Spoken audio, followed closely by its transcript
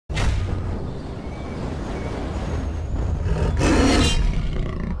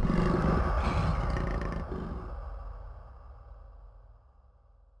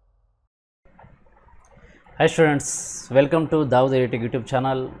Hi students, welcome to Dawood YouTube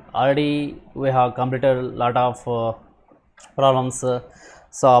channel. Already we have completed a lot of problems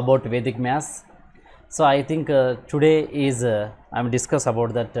about Vedic maths. So I think today is I'm discuss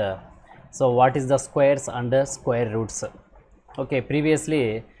about that. So what is the squares and square roots? Okay,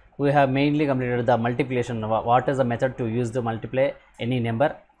 previously we have mainly completed the multiplication. What is the method to use to multiply any number?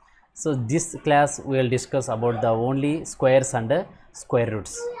 So this class we will discuss about the only squares and square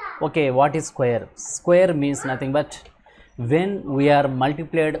roots. Okay, what is square? Square means nothing but when we are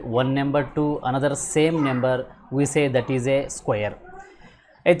multiplied one number to another same number, we say that is a square.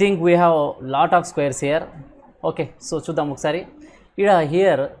 I think we have lot of squares here. Okay, so చూద్దాం ఒకసారి.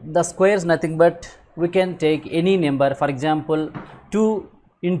 Here the squares nothing but we can take any number. For example, 2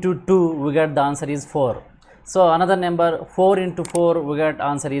 into 2 we get the answer is 4. So another number 4 into 4 we get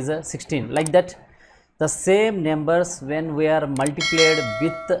answer is 16. Like that, the same numbers when we are multiplied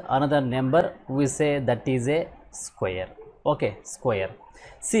with another number, we say that is a square. Okay, square.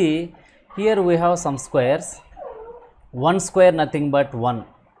 See, here we have some squares. One square nothing but 1.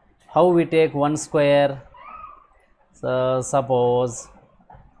 How we take one square? So suppose,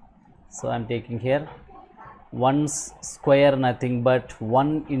 so I am taking here 1 square nothing but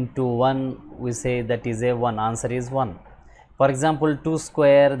 1 into 1, we say that is a 1, answer is 1. For example, 2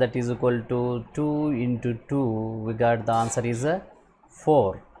 square that is equal to 2 into 2, we got the answer is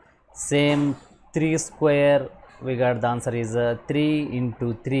 4. Same 3 square, we got the answer is 3 into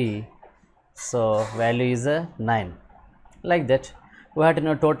 3, so value is 9. Like that, we have to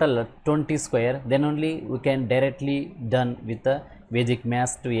know total 20 square, then only we can directly done with the Vedic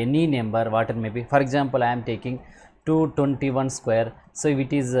maths to any number what it may be. For example, I am taking 221 square, so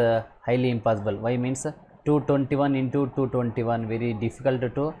it is highly impossible. Why means 221 into 221 very difficult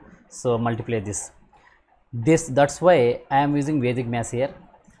to so multiply this. That's why I am using Vedic maths here.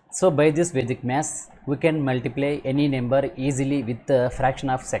 So by this Vedic maths we can multiply any number easily with a fraction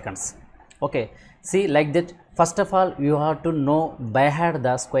of seconds. Okay, see, like that, first of all you have to know by heart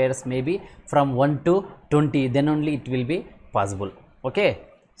the squares maybe from 1 to 20, then only it will be possible. Okay,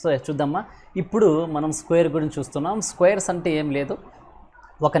 so చూద్దామా. ఇప్పుడు మనం square గురించి చూస్తున్నాం. Squares అంటే ఏం లేదు,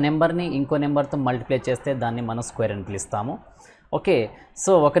 ఒక నెంబర్ని ఇంకో నెంబర్తో మల్టిప్లై చేస్తే దాన్ని మనం స్క్వేర్ అని పిలుస్తాము. ఓకే,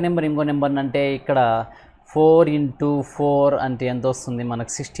 సో ఒక నెంబర్ ఇంకో నెంబర్ని అంటే ఇక్కడ 4 into 4 అంటే ఎంత వస్తుంది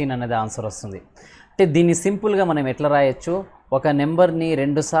మనకు 16 అనేది ఆన్సర్ వస్తుంది. అంటే దీన్ని సింపుల్గా మనం ఎట్లా రాయొచ్చు, ఒక నెంబర్ని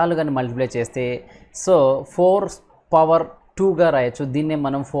 2 సార్లు కానీ మల్టిప్లై చేస్తే సో 4 పవర్ 2గా రాయొచ్చు. దీన్నే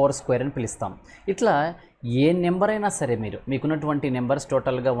మనం 4 స్క్వేర్ అని పిలుస్తాం. ఇట్లా ఏ నెంబర్ అయినా సరే మీకున్నటువంటి నెంబర్స్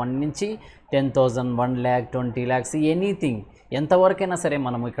టోటల్గా 1 నుంచి 10,000, 1 lakh, 20 lakhs, ఎనీథింగ్ ఎంతవరకైనా సరే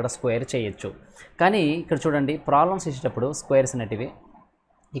మనం ఇక్కడ స్క్వేర్ చేయొచ్చు. కానీ ఇక్కడ చూడండి, ప్రాబ్లమ్స్ ఇచ్చేటప్పుడు స్క్వేర్స్ అనేటివి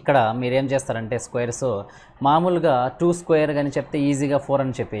ఇక్కడ మీరు ఏం చేస్తారంటే స్క్వేర్స్ మామూలుగా 2 స్క్వేర్ కానీ చెప్తే ఈజీగా 4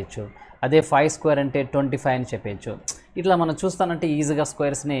 అని చెప్పేయచ్చు. అదే 5 స్క్వేర్ అంటే 25 అని చెప్పేయచ్చు. ఇట్లా మనం చూస్తానంటే ఈజీగా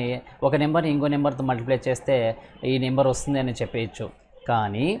స్క్వేర్స్ని ఒక నెంబర్ని ఇంకో నెంబర్తో మల్టిప్లై చేస్తే ఈ నెంబర్ వస్తుంది అని చెప్పేయచ్చు.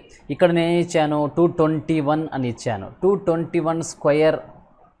 కానీ ఇక్కడ నేను ఇచ్చాను 221 అని ఇచ్చాను. 221 స్క్వేర్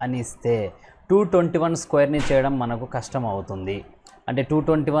అని ఇస్తే 221 స్క్వేర్ని చేయడం మనకు కష్టం అవుతుంది. అంటే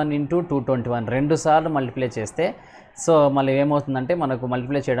 221 ఇంటూ 221 2 సార్లు మల్టిప్లై చేస్తే సో మళ్ళీ ఏమవుతుందంటే మనకు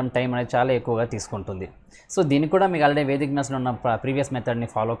మల్టిప్లై చేయడం టైం అనేది చాలా ఎక్కువగా తీసుకుంటుంది. సో దీనికి కూడా మీకు ఆల్రెడీ వేదిక్ మ్యాథ్స్లో ఉన్న ప్రీవియస్ మెథడ్ని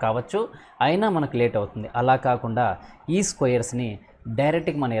ఫాలో కావచ్చు, అయినా మనకు లేట్ అవుతుంది. అలా కాకుండా ఈ స్క్వేర్స్ని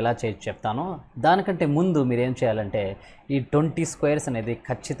డైరెక్ట్గా మనం ఎలా చేయొచ్చు చెప్తాను. దానికంటే ముందు మీరు ఏం చేయాలంటే ఈ 20 స్క్వేర్స్ అనేది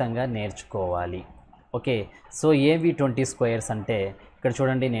ఖచ్చితంగా నేర్చుకోవాలి. ఓకే, సో ఏవి 20 స్క్వేర్స్ అంటే ఇక్కడ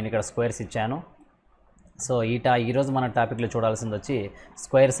చూడండి, నేను ఇక్కడ స్క్వేర్స్ ఇచ్చాను. సో ఈరోజు మన టాపిక్లో చూడాల్సింది వచ్చి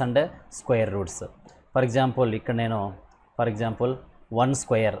squares and square roots. For example ఇక్కడ నేను 1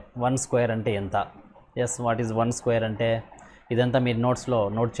 స్క్వేర్ అంటే ఎంత? ఎస్, వాట్ ఈజ్ 1 స్క్వేర్ అంటే ఇదంతా మీరు నోట్స్లో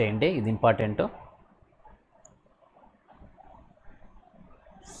నోట్ చేయండి, ఇది important.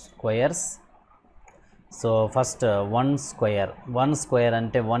 Squares. So first 1 square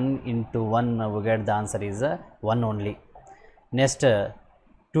అంటే 1 into 1 we get the answer is 1 only. Next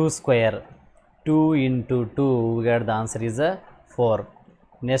 2 square, 2 into 2 we get the answer is 4.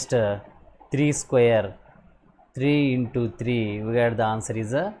 Next 3 square, 3 into 3 we get the answer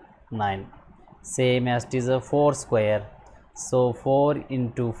is 9. Same as it is 4 square, so 4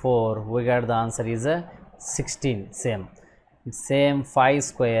 into 4 we get the answer is 16. Same 5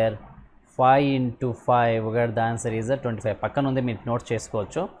 square, 5 into 5 we get the answer is 25. పక్కన ఉంది, మీరు note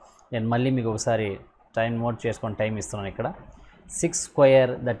చేసుకోవచ్చు. నేను మళ్ళీ మీకు ఒకసారి time note చేసుకొని time ఇస్తున్నాను. ఇక్కడ 6 square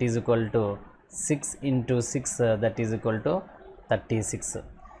that is equal to 6 into 6 that is equal to 36.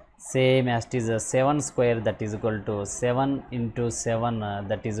 Same as it is 7 square that is equal to 7 into 7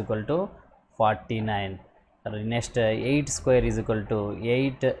 that is equal to 49. Next 8 square is equal to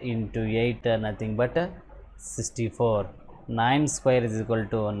 8 into 8 nothing but 64. 9 square is equal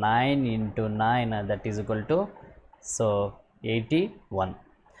to 9 into 9 that is equal to so 81.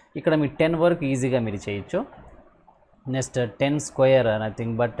 ఇక్కడ మీరు 10 వరకు ఈజీగా మీరు చేయొచ్చు. Next 10 square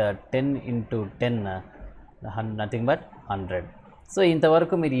nothing but 10 into 10 nothing but 100. So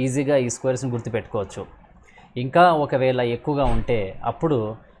ఇంతవరకు మీరు ఈజీగా ఈ స్క్వేర్స్ని గుర్తుపెట్టుకోవచ్చు. ఇంకా ఒకవేళ ఎక్కువగా ఉంటే అప్పుడు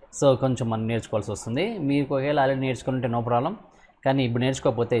సో కొంచెం మనం నేర్చుకోవాల్సి వస్తుంది. మీరు ఒకవేళ ఆల్రెడీ నేర్చుకుంటే నో ప్రాబ్లం, కానీ ఇప్పుడు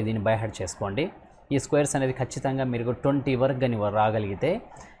నేర్చుకోకపోతే దీన్ని బై హార్ట్ చేసుకోండి. ఈ స్క్వేర్స్ అనేది ఖచ్చితంగా మీరు 20 వరకు కానీ రాగలిగితే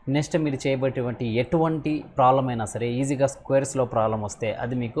నెక్స్ట్ మీరు చేయబోయేటువంటి ఎటువంటి ప్రాబ్లం అయినా సరే ఈజీగా స్క్వేర్స్లో ప్రాబ్లం వస్తే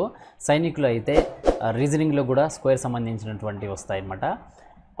అది మీకు సైనిక్లో అయితే రీజనింగ్లో కూడా స్క్వేర్ సంబంధించినటువంటివి వస్తాయన్నమాట.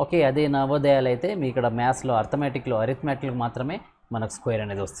 ఓకే, అదే నవోదయాలు అయితే మీ ఇక్కడ మ్యాథ్స్లో అరిథమెటిక్లో మాత్రమే మనకు స్క్వేర్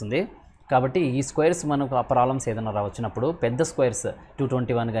అనేది వస్తుంది. కాబట్టి ఈ స్క్వేర్స్ మనకు ఆ ప్రాబ్లమ్స్ ఏదైనా వచ్చినప్పుడు పెద్ద స్క్వేర్స్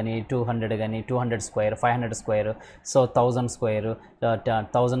 221 కానీ 200 కానీ 200 square 500 square so 1000 square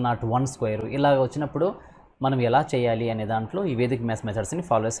 1001 square ఇలా వచ్చినప్పుడు మనం ఎలా చేయాలి అనే దాంట్లో ఈ వేదిక్ మ్యాథ్స్ మెథడ్స్ని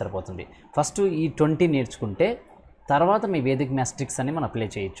ఫాలో చేసి సరిపోతుంది. ఫస్ట్ ఈ 20 నేర్చుకుంటే తర్వాత మీ వేదిక్ మ్యాథ్స్ ట్రిక్స్ అని మనం అప్లై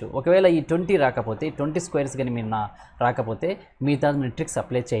చేయొచ్చు. ఒకవేళ ఈ 20 రాకపోతే 20 స్క్వేర్స్ కానీ మీరు రాకపోతే మిగతా మీ ట్రిక్స్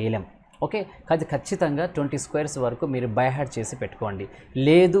అప్లై చేయలేం. ఓకే, అది ఖచ్చితంగా 20 స్క్వేర్స్ వరకు మీరు బై హార్ట్ చేసి పెట్టుకోండి.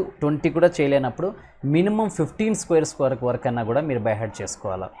 లేదు 20 కూడా చేయలేనప్పుడు మినిమం 15 స్క్వేర్స్ వరకన్నా కూడా మీరు బై హార్ట్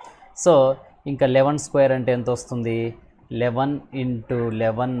చేసుకోవాలి. సో ఇంకా 11 స్క్వేర్ అంటే ఎంత వస్తుంది? 11 into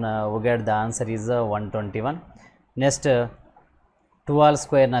 11 we get the answer is 121. Next 12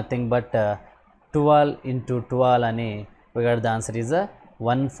 square nothing but 12 into 12 ani we get the answer is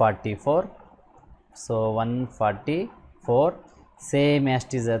 144. So 144. Same as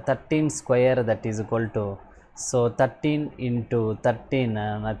it is 13 square that is equal to so 13 into 13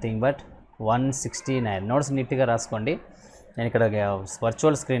 nothing but 169. Notes నీట్గా రాసుకోండి. నేను ఇక్కడ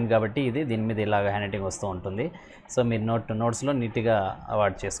virtual screen కాబట్టి దీని మీద ఇలాగ hand writing వస్తూ ఉంటుంది. సో మీరు నోట్స్లో నీట్గా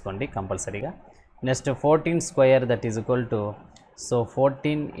అవాయిడ్ చేసుకోండి కంపల్సరీగా. Next 14 square that is equal to so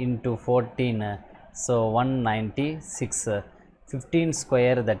 14 into 14 so 196. 15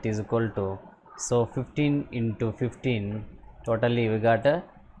 square that is equal to so 15 into 15 totally we got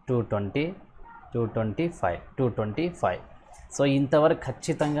 225. So ఇంతవరకు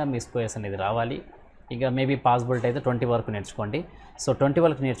ఖచ్చితంగా మీ స్క్వేర్స్ అనేది రావాలి. ఇంకా మేబీ పాసిబిలిటీ అయితే 20 వరకు నేర్చుకోండి. సో 20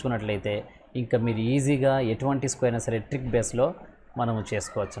 వరకు నేర్చుకున్నట్లయితే ఇంకా మీరు ఈజీగా ఎటువంటి స్క్వేర్ అయినా సరే ట్రిక్ బేస్లో మనము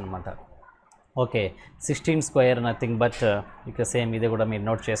చేసుకోవచ్చు అనమాట. ఓకే, 16 స్క్వేర్ నథింగ్ బట్ ఇక సేమ్ ఇది కూడా మీరు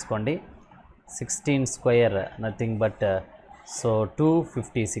నోట్ చేసుకోండి. 16 స్క్వేర్ నథింగ్ బట్ సో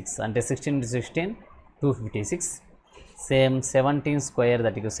 256 అంటే 16 into 16 256. సేమ్ 17 స్క్వేర్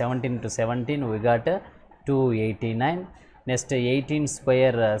దట్ ఇక 17 into 17 we got 289. Next 18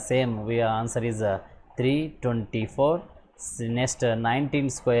 square same we answer is 324. Next 19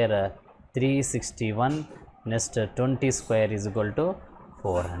 square 361. Next 20 square is equal to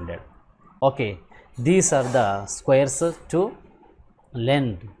 400. Okay, these are the squares to learn.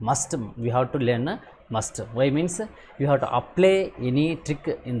 Must we have to learn must. Why means you have to apply any trick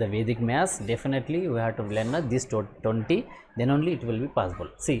in the Vedic maths. Definitely we have to learn this 20, then only it will be possible.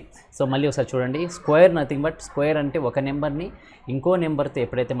 See, so మళ్ళీ ఒకసారి చూడండి. Square nothing but square అంటే ఒక నెంబర్ని ఇంకో నెంబర్తో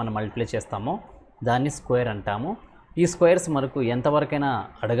ఎప్పుడైతే మనం మల్టిప్లై చేస్తామో దాన్ని స్క్వేర్ అంటాము. ఈ స్క్వేర్స్ మనకు ఎంతవరకైనా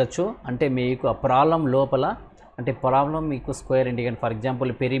అడగచ్చు. అంటే మీకు ఆ ప్రాబ్లం లోపల అంటే ప్రాబ్లం మీకు square indicate for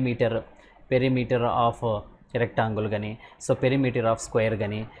example perimeter of రెక్టాంగుల్ కానీ సో పెరిమీటర్ ఆఫ్ స్క్వేర్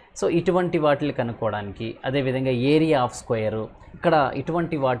కానీ సో ఇటువంటి వాటిని కనుక్కోవడానికి, అదేవిధంగా ఏరియా ఆఫ్ స్క్వేరు ఇక్కడ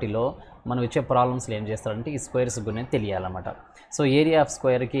ఇటువంటి వాటిలో మనం ఇచ్చే ప్రాబ్లమ్స్లో ఏం చేస్తారంటే ఈ స్క్వేర్స్ గురించి తెలియాలన్నమాట. సో ఏరియా ఆఫ్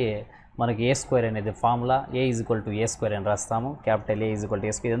స్క్వేర్కి మనకి ఏ స్క్వేర్ అనేది formula A is equal to A square అని రాస్తాము. Capital A is equal to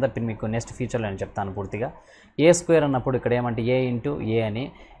A square. ఇదంతా మీకు నెక్స్ట్ ఫ్యూచర్లో నేను చెప్తాను పూర్తిగా. ఏ స్క్వేర్ అన్నప్పుడు ఇక్కడ ఏమంటే ఏ ఇంటూ ఏ అని,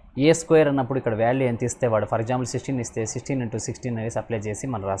 ఏ స్క్వేర్ అన్నప్పుడు ఇక్కడ వాల్యూ ఎంత ఇస్తే వాడు ఫర్ ఎగ్జాంపుల్ 16 ఇస్తే 16 into 16 అనేది అప్లై చేసి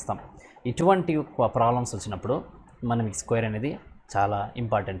మనం రాస్తాం. ఇటువంటి ప్రాబ్లమ్స్ వచ్చినప్పుడు మనం ఈ స్క్వేర్ అనేది చాలా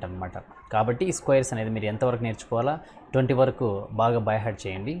ఇంపార్టెంట్ అనమాట. కాబట్టి ఈ స్క్వేర్స్ అనేది మీరు ఎంతవరకు నేర్చుకోవాలా 20 వరకు బాగా బై హార్ట్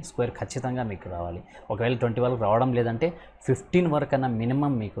చేయండి. స్క్వేర్ ఖచ్చితంగా మీకు రావాలి. ఒకవేళ 20 వరకు రావడం లేదంటే 15 వరకన్నా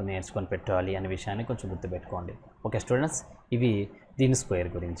మినిమం మీకు నేర్చుకొని పెట్టాలి అనే విషయాన్ని కొంచెం గుర్తుపెట్టుకోండి. ఓకే స్టూడెంట్స్, ఇవి దీని స్క్వేర్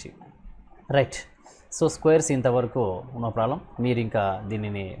గురించి. రైట్, సో స్క్వేర్స్ ఇంతవరకు నో ప్రాబ్లం, మీరు ఇంకా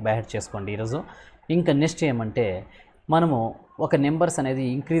దీనిని బై హార్ట్ చేసుకోండి ఈరోజు. ఇంకా నెక్స్ట్ ఏమంటే మనము ఒక నెంబర్స్ అనేది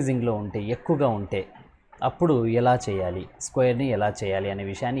ఇంక్రీజింగ్లో ఉంటే ఎక్కువగా ఉంటే అప్పుడు ఎలా చేయాలి, స్క్వేర్ని ఎలా చేయాలి అనే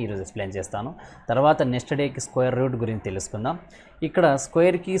విషయాన్ని ఈరోజు ఎక్స్ప్లెయిన్ చేస్తాను. తర్వాత నెక్స్ట్ డేకి స్క్వేర్ రూట్ గురించి తెలుసుకుందాం. ఇక్కడ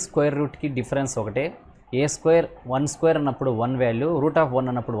స్క్వేర్కి స్క్వేర్ రూట్కి డిఫరెన్స్ ఒకటే. ఏ స్క్వేర్ 1 స్క్వేర్ అన్నప్పుడు 1 వాల్యూ, రూట్ ఆఫ్ 1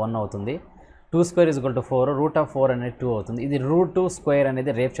 అన్నప్పుడు 1 అవుతుంది. 2 square is equal to 4, root of 4 అనేది 2 అవుతుంది. ఇది రూట్ స్క్వేర్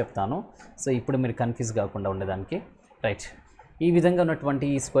అనేది రేపు చెప్తాను. సో ఇప్పుడు మీరు కన్ఫ్యూజ్ కాకుండా ఉండేదానికి. రైట్, ఈ విధంగా ఉన్నటువంటి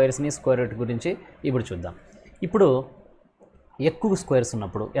ఈ స్క్వేర్స్ని స్క్వేర్ రూట్ గురించి ఇప్పుడు చూద్దాం. ఇప్పుడు ఎక్కువ స్క్వేర్స్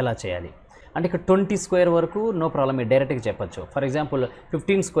ఉన్నప్పుడు ఎలా చేయాలి అంటే ఇక్కడ 20 స్క్వేర్ వరకు నో ప్రాబ్లం, మీరు డైరెక్ట్గా చెప్పచ్చు. For example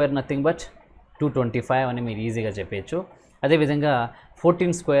 15 square nothing but 225 అని మీరు ఈజీగా చెప్పచ్చు. అదేవిధంగా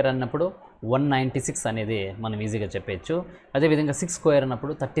 14 స్క్వేర్ అన్నప్పుడు 196 అనేది మనం ఈజీగా చెప్పచ్చు. అదేవిధంగా 6 స్క్వేర్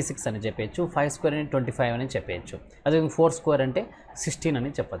అన్నప్పుడు 36 అని చెప్పచ్చు. 5 స్క్వేర్ అని 25 అని చెప్పచ్చు. అదేవిధంగా 4 స్క్వేర్ అంటే 16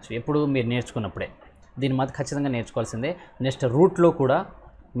 అని చెప్పచ్చు. ఎప్పుడు మీరు నేర్చుకున్నప్పుడే దీని మాత్రం ఖచ్చితంగా నేర్చుకోవాల్సిందే. నెక్స్ట్ రూట్లో కూడా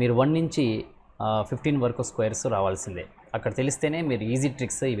మీరు 1 నుంచి 15 వరకు స్క్వేర్స్ రావాల్సిందే. అక్కడ తెలిస్తేనే మీరు ఈజీ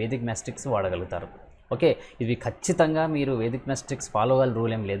ట్రిక్స్, ఈ వేదిక్ మ్యాథ్స్ ట్రిక్స్ వాడగలుగుతారు. ఓకే, ఇవి ఖచ్చితంగా మీరు వేదిక్ మ్యాథ్స్ ట్రిక్స్ ఫాలో అవ్వాలి,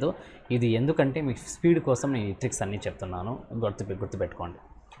 రూల్ ఏం లేదు. ఇది ఎందుకంటే మీ స్పీడ్ కోసం నేను ఈ ట్రిక్స్ అన్నీ చెప్తున్నాను, గుర్తుపెట్టుకోండి.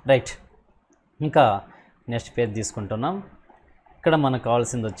 రైట్, ఇంకా నెక్స్ట్ పేజ్ తీసుకుంటున్నాం. ఇక్కడ మనకు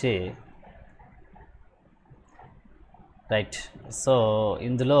కావాల్సింది వచ్చి రైట్. సో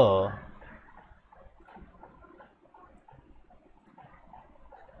ఇందులో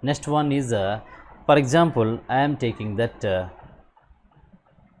next one is for example I am taking that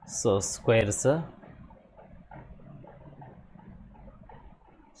so squares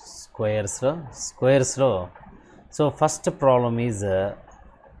lo. So first problem is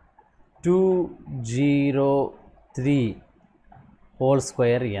 203 whole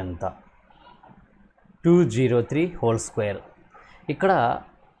square ఎంత 203 whole square. ఇక్కడ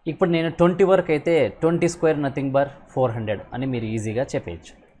ఇప్పుడు నేను 20 వరకు అయితే 20 స్క్వేర్ నథింగ్ బట్ 400 అని మీరు ఈజీగా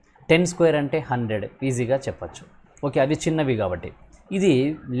చెప్పచ్చు. 10 స్క్వేర్ అంటే 100 ఈజీగా చెప్పచ్చు. ఓకే, అవి చిన్నవి కాబట్టి. ఇది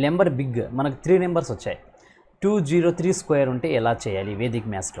నెంబర్ బిగ్, మనకు 3 నెంబర్స్ వచ్చాయి. 203 స్క్వేర్ ఉంటే ఎలా చేయాలి వేదిక్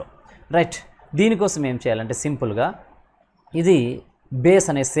మ్యాథ్స్లో? రైట్, దీనికోసం ఏం చేయాలంటే సింపుల్గా ఇది బేస్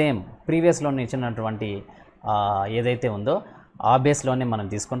అనే సేమ్ ప్రీవియస్లో ఇచ్చినటువంటి ఏదైతే ఉందో ఆ బేస్లోనే మనం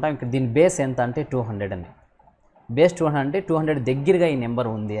తీసుకుంటాం. ఇక్కడ దీని బేస్ ఎంత అంటే 200 అని. బేస్ 200 అంటే 200 దగ్గరగా ఈ నెంబర్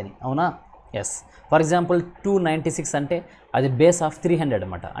ఉంది అని, అవునా? ఎస్. ఫర్ ఎగ్జాంపుల్ 296 అంటే అది బేస్ ఆఫ్ 300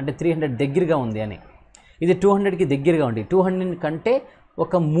 అనమాట, అంటే 300 దగ్గరగా ఉంది అని. ఇది 200కి దగ్గరగా ఉండి 200 కంటే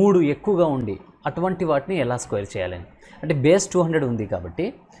ఒక 3 ఎక్కువగా ఉండి అటువంటి వాటిని ఎలా స్క్వేర్ చేయాలని, అంటే బేస్ 200 ఉంది కాబట్టి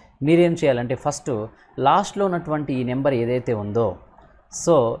మీరేం చేయాలంటే ఫస్ట్ లాస్ట్లో ఉన్నటువంటి ఈ నెంబర్ ఏదైతే ఉందో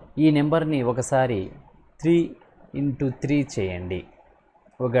సో ఈ నెంబర్ని ఒకసారి 3 into 3 చేయండి.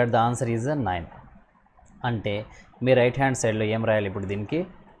 Okay, the answer is 9. అంటే మీ రైట్ హ్యాండ్ సైడ్లో ఏం రాయాలి? ఇప్పుడు దీనికి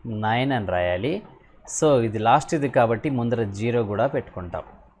 9 అని రాయాలి. సో ఇది లాస్ట్ ఇది కాబట్టి ముందర 0 కూడా పెట్టుకుంటాం.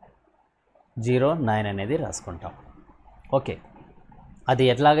 09 అనేది రాసుకుంటాం. ఓకే, అది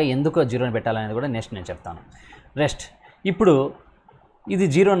ఎట్లాగా ఎందుకు 0 పెట్టాలనేది కూడా నెక్స్ట్ నేను చెప్తాను. రెస్ట్ ఇప్పుడు ఇది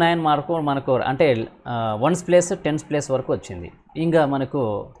 09 మార్కు మనకు అంటే 1's ప్లేస్ 10's ప్లేస్ వరకు వచ్చింది. ఇంకా మనకు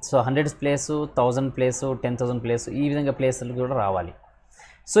so 100's place 1000 place 10,000 place ఈ విధంగా ప్లేసులు కూడా రావాలి.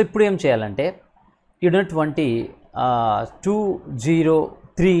 సో ఇప్పుడు ఏం చేయాలంటే ఉన్నటువంటి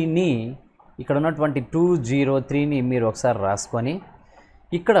 203ని ఇక్కడ ఉన్నటువంటి 203ని మీరు ఒకసారి రాసుకొని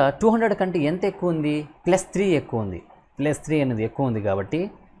ఇక్కడ 200 కంటే ఎంత ఎక్కువ ఉంది? +3 ఎక్కువ ఉంది. +3 అనేది ఎక్కువ ఉంది కాబట్టి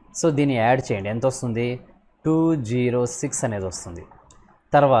సో దీన్ని యాడ్ చేయండి. ఎంత వస్తుంది? 206 అనేది వస్తుంది.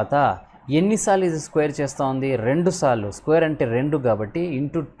 తర్వాత ఎన్నిసార్లు ఇది స్క్వేర్ చేస్తూ ఉంది? 2 సార్లు. స్క్వేర్ అంటే 2 కాబట్టి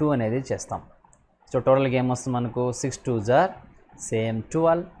ఇంటూ 2 అనేది చేస్తాం. సో టోటల్గా ఏమొస్తుంది మనకు? 6 2s are same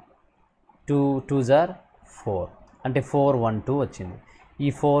 12, 2 2s are 4 అంటే 412 వచ్చింది. ఈ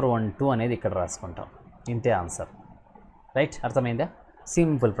 412 అనేది ఇక్కడ రాసుకుంటాం. ఇంతే ఆన్సర్. రైట్, అర్థమైందా?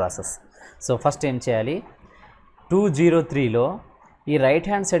 Simple process. సో ఫస్ట్ ఏం చేయాలి? 203లో ఈ రైట్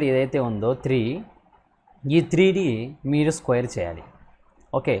హ్యాండ్ సైడ్ ఏదైతే ఉందో 3, ఈ 3ని మీరు స్క్వేర్ చేయాలి.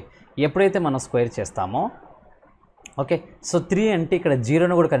 ఓకే, ఎప్పుడైతే మనం స్క్వేర్ చేస్తామో ఓకే సో 3 అంటే ఇక్కడ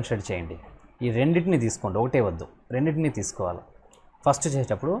 0ను కూడా కన్సిడర్ చేయండి. ఈ రెండింటిని తీసుకోండి, ఒకటే వద్దు, రెండింటిని తీసుకోవాలి. ఫస్ట్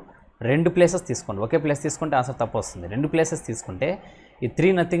చేసేటప్పుడు 2 ప్లేసెస్ తీసుకోండి. ఒకే ప్లేస్ తీసుకుంటే ఆన్సర్ తప్పు వస్తుంది. 2 ప్లేసెస్ తీసుకుంటే ఈ 3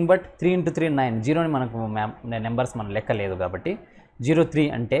 నథింగ్ బట్ 3 into 3 9. 0ని మనకు నెంబర్స్ మనం లెక్క లేదు కాబట్టి 03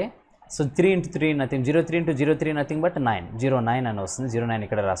 అంటే so 3 into 3 nothing 03 into 03 nothing but 9 09 అని వస్తుంది. 09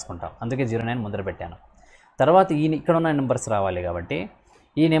 ఇక్కడ రాసుకుంటాం, అందుకే 09 ముందర పెట్టాను. తర్వాత ఇక్కడ ఉన్న నెంబర్స్ రావాలి కాబట్టి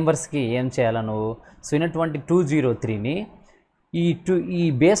ఈ నెంబర్స్కి ఏం చేయాలా నువ్వు? సో అయినటువంటి 203ని ఈ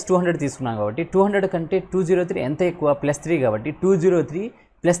బేస్ 200 తీసుకున్నాం కాబట్టి 200 కంటే 203 ఎంత ఎక్కువ? +3 కాబట్టి 203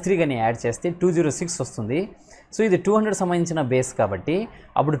 +3 కానీ యాడ్ చేస్తే 206 వస్తుంది. సో ఇది 200 సంబంధించిన బేస్ కాబట్టి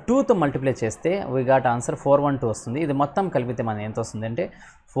అప్పుడు 2తో మల్టిప్లై చేస్తే వీ గాట్ ఆన్సర్ 412 వస్తుంది. ఇది మొత్తం కలిపితే మనకి ఎంత వస్తుంది అంటే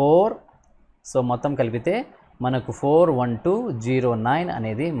 4. సో మొత్తం కలిపితే మనకు 41209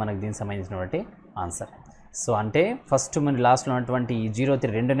 అనేది మనకు దీనికి సంబంధించినటువంటి ఆన్సర్. సో అంటే ఫస్ట్ మన లాస్ట్లో ఉన్నటువంటి ఈ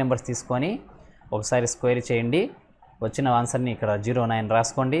 03 2 నెంబర్స్ తీసుకొని ఒకసారి స్క్వేర్ చేయండి. వచ్చిన ఆన్సర్ని ఇక్కడ 09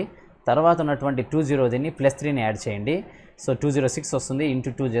 రాసుకోండి. తర్వాత ఉన్నటువంటి 20 దీన్ని +3ని యాడ్ చేయండి. సో 206 వస్తుంది. ఇంటూ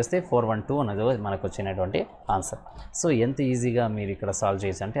 2 చేస్తే 412 అనేది మనకు వచ్చినటువంటి ఆన్సర్. సో ఎంత ఈజీగా మీరు ఇక్కడ సాల్వ్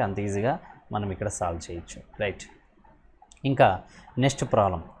చేయొచ్చు అంటే అంత ఈజీగా మనం ఇక్కడ సాల్వ్ చేయొచ్చు. రైట్, ఇంకా నెక్స్ట్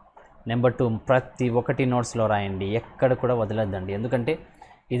ప్రాబ్లం నెంబర్ 2 ప్రతి ఒక్కటి నోట్స్లో రాయండి, ఎక్కడ కూడా వదలద్దండి. ఎందుకంటే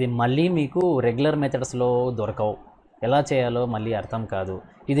ఇది మళ్ళీ మీకు రెగ్యులర్ మెథడ్స్లో దొరకవు. ఎలా చేయాలో మళ్ళీ అర్థం కాదు.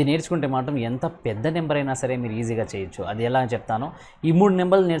 ఇది నేర్చుకుంటే మాత్రం ఎంత పెద్ద నెంబర్ అయినా సరే మీరు ఈజీగా చేయొచ్చు. అది ఎలా అని చెప్తాను. ఈ 3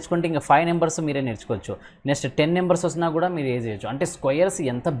 నెంబర్లు నేర్చుకుంటే ఇంకా 5 నెంబర్స్ మీరే నేర్చుకోవచ్చు. నెక్స్ట్ 10 నెంబర్స్ వచ్చినా కూడా మీరు ఈజీ చేయొచ్చు. అంటే స్క్వేర్స్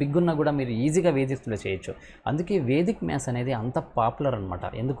ఎంత బిగ్ ఉన్నా కూడా మీరు ఈజీగా వేదిక్లో చేయొచ్చు. అందుకే వేదిక్ మ్యాథ్స్ అనేది అంత పాపులర్ అనమాట.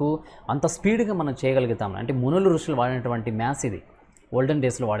 ఎందుకు అంత స్పీడ్గా మనం చేయగలుగుతాం అంటే మునులు ఋషులు వాడినటువంటి మ్యాథ్స్ ఇది. ఓల్డెన్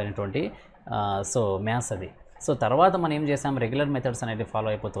డేస్లో వాడినటువంటి మ్యాథ్స్ అది. సో తర్వాత మనం ఏం చేసాం, రెగ్యులర్ మెథడ్స్ అనేది ఫాలో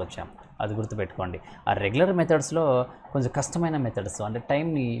అయిపోతూ వచ్చాం. అది గుర్తుపెట్టుకోండి. ఆ రెగ్యులర్ మెథడ్స్లో కొంచెం కష్టమైన మెథడ్స్, అంటే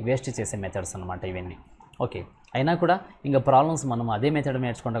టైంని వేస్ట్ చేసే మెథడ్స్ అనమాట ఇవన్నీ. ఓకే, అయినా కూడా ఇంకా ప్రాబ్లమ్స్ మనం అదే మెథడ్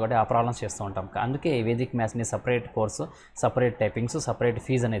నేర్చుకుంటాం కాబట్టి ఆ ప్రాబ్లమ్స్ చేస్తూ ఉంటాం. అందుకే Vedic మ్యాథ్స్ని separate course, separate typings, separate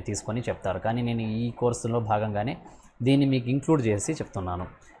fee అనేది తీసుకొని చెప్తారు. కానీ నేను ఈ కోర్సులో భాగంగానే దీన్ని మీకు ఇంక్లూడ్ చేసి చెప్తున్నాను.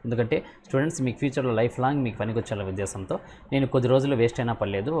 ఎందుకంటే స్టూడెంట్స్ మీకు ఫ్యూచర్లో లైఫ్ లాంగ్ మీకు పనికొచ్చేలా ఉద్దేశంతో నేను కొద్ది రోజులు వేస్ట్ అయినా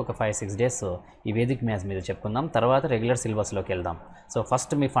పర్లేదు, ఒక 5-6 డేస్ ఈ వేదిక్ మ్యాథ్స్ మీద చెప్పుకుందాం. తర్వాత రెగ్యులర్ సిలబస్లోకి వెళ్దాం. సో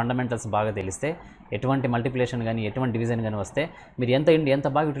ఫస్ట్ మీ ఫండమెంటల్స్ బాగా తెలిస్తే ఎటువంటి మల్టిప్లికేషన్ కానీ ఎటువంటి డివిజన్ కానీ వస్తే మీరు ఎంత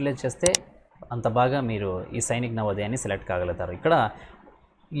బాగా యూటిలైజ్ చేస్తే అంత బాగా మీరు ఈ సైనిక్ నవోదయాన్ని సెలెక్ట్ కాగలుగుతారు. ఇక్కడ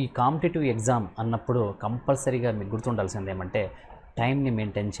ఈ కాంపిటేటివ్ ఎగ్జామ్ అన్నప్పుడు కంపల్సరీగా మీకు గుర్తుండాల్సింది ఏమంటే టైంని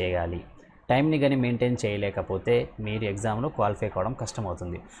మెయింటైన్ చేయాలి. టైంని కానీ మెయింటైన్ చేయలేకపోతే మీరు ఎగ్జామ్లో క్వాలిఫై కావడం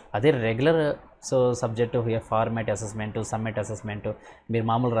కష్టమవుతుంది. అదే regular subject format assessment, సమ్మెట్ assessment, మీరు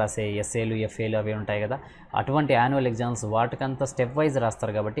మామూలు రాసే ఎస్ఏలు, ఎఫ్ఏలు అవి ఉంటాయి కదా, అటువంటి యాన్యువల్ ఎగ్జామ్స్ వాటికంతా స్టెప్ వైజ్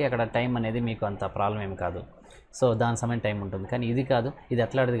రాస్తారు కాబట్టి అక్కడ టైం అనేది మీకు అంత ప్రాబ్లం ఏం కాదు. సో దాని సమయం టైం ఉంటుంది. కానీ ఇది కాదు, ఇది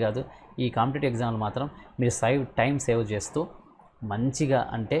అట్లాంటిది కాదు. ఈ కాంపిటేటివ్ ఎగ్జామ్లు మాత్రం మీరు టైం సేవ్ చేస్తూ మంచిగా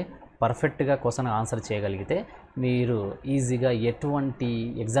అంటే పర్ఫెక్ట్గా క్వశ్చన్ ఆన్సర్ చేయగలిగితే మీరు ఈజీగా ఎటువంటి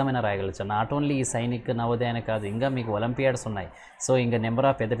ఎగ్జామ్ అయినా రాయగలచ్చు. నాట్ ఓన్లీ ఈ సైనిక్ నవోదయానే కాదు, ఇంకా మీకు ఒలింపియాడ్స్ ఉన్నాయి. సో ఇంకా నెంబర్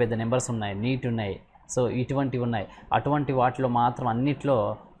ఆఫ్ పెద్ద నెంబర్స్ ఉన్నాయి, నీట్ ఉన్నాయి, సో ఇటువంటివి ఉన్నాయి. అటువంటి వాటిలో మాత్రం అన్నిట్లో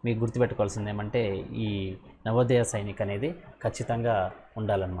మీకు గుర్తుపెట్టుకోవాల్సింది ఏమంటే ఈ నవోదయ సైనిక్ అనేది ఖచ్చితంగా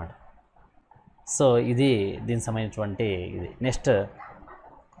ఉండాలన్నమాట. సో ఇది దీనికి సంబంధించినటువంటి ఇది. నెక్స్ట్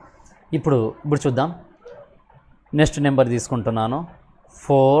ఇప్పుడు చూద్దాం. నెక్స్ట్ నెంబర్ తీసుకుంటున్నాను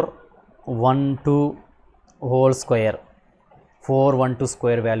 412 హోల్ స్క్వేర్. 412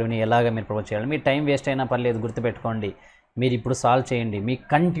 స్క్వేర్ వాల్యూని ఎలాగ మీరు ప్రపోజ్ చేయాలి. మీ టైం వేస్ట్ అయినా పర్లేదు, గుర్తుపెట్టుకోండి. మీరు ఇప్పుడు సాల్వ్ చేయండి. మీకు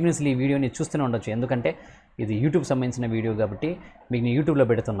కంటిన్యూస్లీ ఈ వీడియోని చూస్తూనే ఉండొచ్చు. ఎందుకంటే ఇది యూట్యూబ్ సంబంధించిన వీడియో కాబట్టి మీకు నేను యూట్యూబ్లో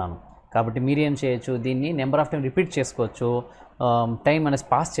పెడుతున్నాను. కాబట్టి మీరు ఏం చేయొచ్చు, దీన్ని నెంబర్ ఆఫ్ టైం రిపీట్ చేసుకోవచ్చు, టైం అనేది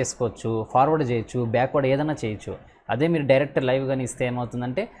పాస్ చేసుకోవచ్చు, ఫార్వర్డ్ చేయొచ్చు, బ్యాక్వర్డ్ ఏదైనా చేయొచ్చు. అదే మీరు డైరెక్ట్ లైవ్గాని ఇస్తే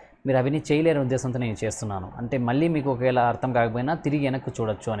ఏమవుతుందంటే మీరు అవన్నీ చేయలేని ఉద్దేశంతో నేను చేస్తున్నాను. అంటే మళ్ళీ మీకు ఒకవేళ అర్థం కాకపోయినా తిరిగి వెనక్కి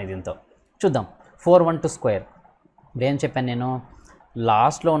చూడొచ్చు అనేది దీంతో చూద్దాం. 412 స్క్వేర్ ఏం చెప్పాను నేను,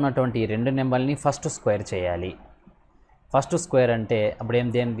 లాస్ట్లో ఉన్నటువంటి 2 నెంబర్ని ఫస్ట్ స్క్వేర్ చేయాలి. ఫస్ట్ స్క్వేర్ అంటే అప్పుడు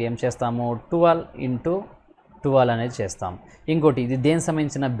ఏం చేస్తాము, 12 × 12 అనేది చేస్తాం. ఇంకోటి ఇది దేనికి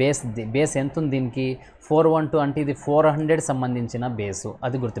సంబంధించిన బేస్ ఎంత ఉంది దీనికి, 412 అంటే ఇది 400 సంబంధించిన బేసు,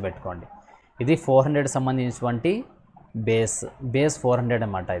 అది గుర్తుపెట్టుకోండి. ఇది 400 సంబంధించినటువంటి బేస్ 400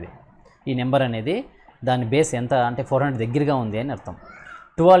 అన్నమాట. ఇది ఈ నెంబర్ అనేది దాని బేస్ ఎంత అంటే 400 దగ్గరగా ఉంది అని అర్థం.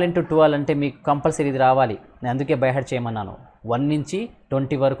 12 × 12 అంటే మీకు కంపల్సరీ ఇది రావాలి. నేను అందుకే బైహార్ట్ చేయమన్నాను. 1 నుంచి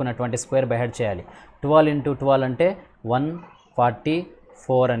 20 వరకు ఉన్నటువంటి స్క్వేర్ బైహార్ట్ చేయాలి. 12 × 12 అంటే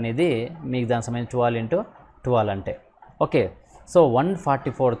 144 అనేది మీకు దాని సంబంధించి 12 × 12 అంటే ఓకే. సో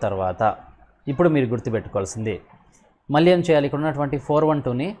 144 తర్వాత ఇప్పుడు మీరు గుర్తుపెట్టుకోవాల్సింది మళ్ళీ ఏం చేయాలి, ఇక్కడ ఉన్నటువంటి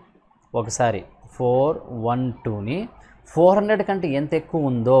 412ని ఒకసారి 412ని 400 కంటే ఎంత ఎక్కువ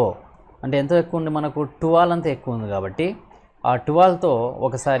ఉందో, అంటే ఎంత ఎక్కువ ఉంది మనకు 12 అంత ఎక్కువ ఉంది కాబట్టి ఆ 12తో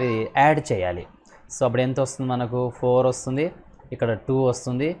ఒకసారి యాడ్ చేయాలి. సో అప్పుడు ఎంత వస్తుంది మనకు, 4 వస్తుంది, ఇక్కడ 2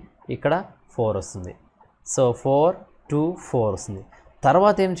 వస్తుంది, ఇక్కడ 4 వస్తుంది. సో 4 2 4 వస్తుంది.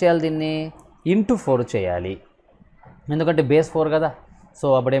 తర్వాత ఏం చేయాలి, దీన్ని ఇంటూ 4 చేయాలి, ఎందుకంటే బేస్ 4 కదా. సో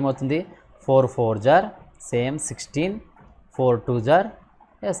అప్పుడు ఏమవుతుంది, 4 4 జార్ సేమ్ 16, 4 2 జార్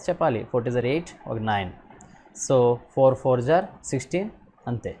ఎస్ చెప్పాలి 4 2 జార్ 8 ఒక 9. సో 4 4 జార్ 16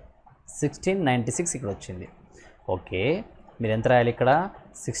 అంతే, 1696 ఇక్కడ వచ్చింది. ఓకే, మీరు ఎంత రాయాలి ఇక్కడ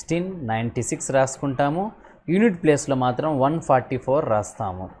 1696 రాసుకుంటాము. యూనిట్ ప్లేస్లో మాత్రం 144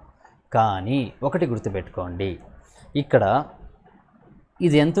 రాస్తాము. కానీ ఒకటి గుర్తుపెట్టుకోండి, ఇక్కడ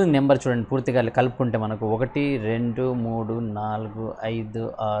ఇది ఎంత నెంబర్ చూడండి, పూర్తిగా కలుపుకుంటే మనకు 1 2 3 4 5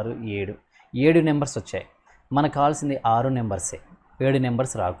 6 7 7 నెంబర్స్ వచ్చాయి. మనకు కావాల్సింది 6 నెంబర్సే, 7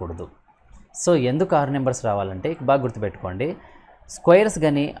 నెంబర్స్ రాకూడదు. సో ఎందుకు 6 నెంబర్స్ రావాలంటే బాగా గుర్తుపెట్టుకోండి, స్క్వేర్స్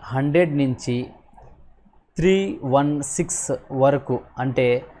కానీ 100 నుంచి 316 వరకు అంటే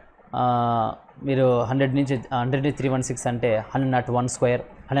మీరు 100 నుంచి 316 అంటే 101 square,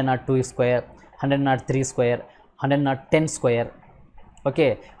 102 square, 103 square, 110 square. Okay,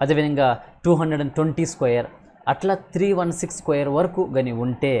 అదేవిధంగా 220 స్క్వేర్, అట్లా 316 స్క్వేర్ వరకు కానీ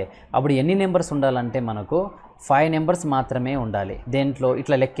ఉంటే అప్పుడు ఎన్ని నెంబర్స్ ఉండాలంటే మనకు 5 నెంబర్స్ మాత్రమే ఉండాలి. దేంట్లో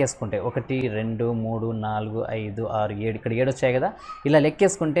ఇట్లా లెక్కేసుకుంటే 1 2 3 4 5 6 7 ఇక్కడ 7 వచ్చాయి కదా, ఇలా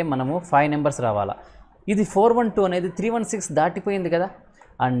లెక్కేసుకుంటే మనము 5 నెంబర్స్ రావాలా. ఇది 412 అనేది 316 దాటిపోయింది కదా,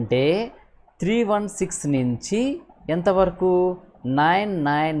 అంటే 316 నుంచి ఎంతవరకు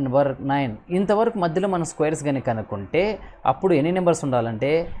 9 ఇంతవరకు మధ్యలో మనం స్క్వేర్స్ కానీ కనుక్కుంటే అప్పుడు ఎన్ని నెంబర్స్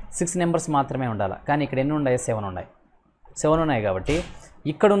ఉండాలంటే 6 నెంబర్స్ మాత్రమే ఉండాలి. కానీ ఇక్కడ ఎన్ని ఉన్నాయి? 7 ఉన్నాయి కాబట్టి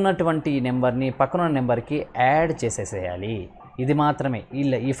ఇక్కడ ఉన్నటువంటి ఈ నెంబర్ని పక్కన ఉన్న నెంబర్కి యాడ్ చేసేసేయాలి. ఇది మాత్రమే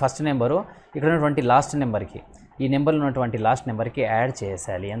ఈ ఫస్ట్ నెంబరు ఇక్కడ ఉన్నటువంటి లాస్ట్ నెంబర్కి, ఈ నెంబర్లో ఉన్నటువంటి లాస్ట్ నెంబర్కి యాడ్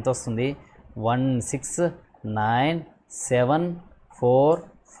చేసేయాలి. ఎంత వస్తుంది?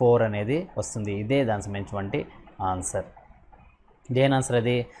 16974 అనేది వస్తుంది. ఇదే దానికి సంబంధించినటువంటి ఆన్సర్. దేని ఆన్సర్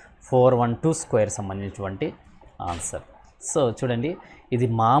అది? 412 స్క్వేర్ సంబంధించినటువంటి ఆన్సర్. సో చూడండి, ఇది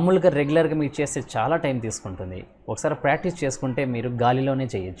మామూలుగా రెగ్యులర్గా మీకు చేస్తే చాలా టైం తీసుకుంటుంది. ఒకసారి ప్రాక్టీస్ చేసుకుంటే మీరు గాలిలోనే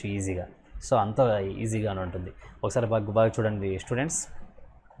చేయొచ్చు ఈజీగా. సో అంత ఈజీగానే ఉంటుంది. ఒకసారి బాగా చూడండి స్టూడెంట్స్.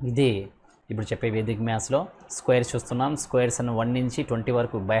 ఇదే ఇప్పుడు చెప్పే వేదిక్ మ్యాథ్స్లో స్క్వేర్స్ చూస్తున్నాం. స్క్వేర్స్ అని 1 నుంచి 20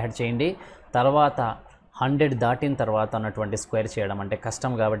 వరకు బై హార్ట్ చేయండి. తర్వాత 100 దాటిన తర్వాత ఉన్నటువంటి స్క్వేర్ చేయడం అంటే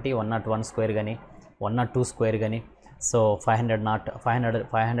కష్టం కాబట్టి 101 స్క్వేర్ కానీ 102 స్క్వేర్ కానీ, సో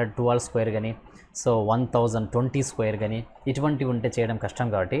 512 స్క్వేర్ కానీ, సో 1020 స్క్వేర్ కానీ ఇటువంటివి ఉంటే చేయడం కష్టం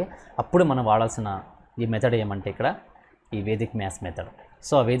కాబట్టి అప్పుడు మనం వాడాల్సిన ఈ మెథడ్ ఏమంటే ఇక్కడ ఈ వేదిక్ మ్యాథ్స్ మెథడ్.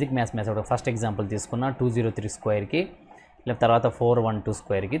 సో ఆ Vedic maths method first example తీసుకున్నా 203 స్క్వేర్కి, లేదా తర్వాత 412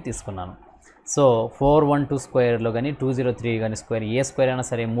 స్క్వేర్కి తీసుకున్నాను. సో 412 స్క్వేర్లో కానీ 203 కానీ స్క్వేర్ ఏ స్క్వేర్ అయినా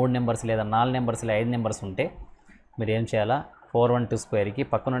సరే 3 నెంబర్స్ లేదా 4 నెంబర్స్ లేదా 5 నెంబర్స్ ఉంటే మీరు ఏం చేయాలా? 412 స్క్వేర్కి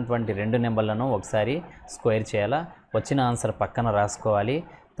పక్కన ఉన్నటువంటి 2 నెంబర్లను ఒకసారి స్క్వేర్ చేయాలా. వచ్చిన ఆన్సర్ పక్కన రాసుకోవాలి.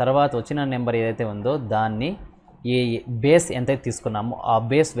 తర్వాత వచ్చిన నెంబర్ ఏదైతే ఉందో దాన్ని ఏ బేస్ ఎంతైతే తీసుకున్నామో ఆ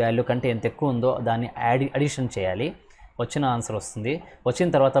బేస్ వాల్యూ కంటే ఎంత ఎక్కువ ఉందో దాన్ని అడిషన్ చేయాలి. వచ్చిన ఆన్సర్ వస్తుంది. వచ్చిన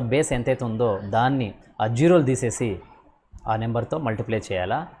తర్వాత బేస్ ఎంతైతే ఉందో దాన్ని ఆ జీరోలు తీసేసి ఆ నెంబర్తో మల్టిప్లై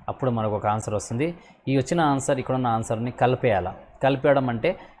చేయాలా. అప్పుడు మనకు ఒక ఆన్సర్ వస్తుంది. ఈ వచ్చిన ఆన్సర్ ఇక్కడున్న ఆన్సర్ని కలిపేయాలా. కలిపేయడం అంటే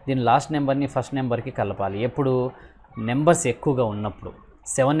దీని లాస్ట్ నెంబర్ని ఫస్ట్ నెంబర్కి కలపాలి. ఎప్పుడు? నెంబర్స్ ఎక్కువగా ఉన్నప్పుడు.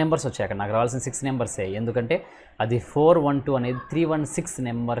 7 నెంబర్స్ వచ్చాక నాకు రావాల్సిన 6 నెంబర్సే, ఎందుకంటే అది 412 అనేది 316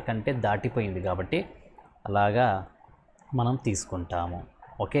 నెంబర్ కంటే దాటిపోయింది కాబట్టి అలాగా మనం తీసుకుంటాము.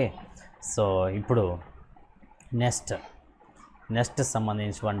 ఓకే, సో ఇప్పుడు నెక్స్ట్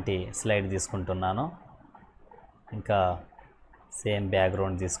సంబంధించినటువంటి స్లైడ్ తీసుకుంటున్నాను. ఇంకా సేమ్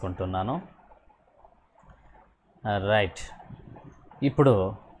బ్యాక్గ్రౌండ్ తీసుకుంటున్నాను. రైట్, ఇప్పుడు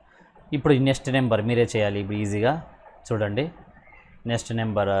ఈ నెక్స్ట్ నెంబర్ మీరే చేయాలి. ఇప్పుడు ఈజీగా చూడండి. Next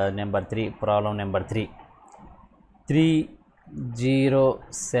number 3, problem number 3.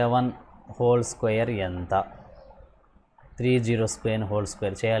 307 whole square ఎంత? 307 హోల్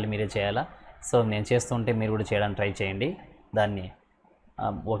స్క్వేర్ చేయాలి, మీరే చేయాలా. సో నేను చేస్తుంటే మీరు కూడా చేయడానికి ట్రై చేయండి. దాన్ని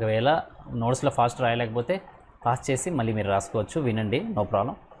ఒకవేళ నోట్స్లో ఫాస్ట్ రాయలేకపోతే పాస్ చేసి మళ్ళీ మీరు రాసుకోవచ్చు, వినండి, నో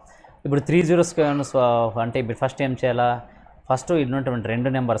ప్రాబ్లం. ఇప్పుడు 30 స్క్వేర్ అంటే ఇప్పుడు ఫస్ట్ ఏం చేయాలా? ఫస్ట్ ఉన్నటువంటి 2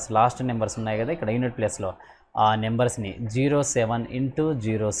 నెంబర్స్ లాస్ట్ నెంబర్స్ ఉన్నాయి కదా ఇక్కడ యూనిట్ ప్లేస్లో, ఆ నెంబర్స్ని 07 ×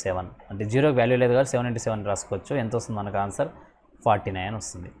 07 అంటే 0కి వాల్యూ లేదు కదా, 7 × 7 రాసుకోవచ్చు. ఎంత వస్తుంది మనకు ఆన్సర్? 49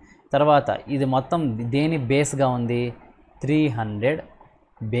 వస్తుంది. తర్వాత ఇది మొత్తం దేని బేస్గా ఉంది? 300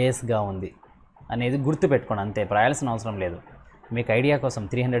 బేస్గా ఉంది అనేది గుర్తుపెట్టుకోండి, అంతే, రాయాల్సిన అవసరం లేదు. మీకు ఐడియా కోసం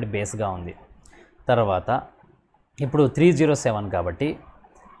 300 బేస్గా ఉంది. తర్వాత ఇప్పుడు 307 కాబట్టి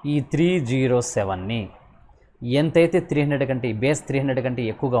ఈ 307ని ఎంతైతే 300 కంటే బేస్ 300 కంటే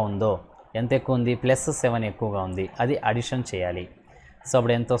ఎక్కువగా ఉందో, ఎంత ఎక్కువ ఉంది? +7 ఎక్కువగా ఉంది, అది అడిషన్ చేయాలి. సో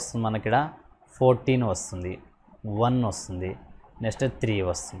అప్పుడు ఎంత వస్తుంది మనకి? 14 వస్తుంది, 1 వస్తుంది, నెక్స్ట్ 3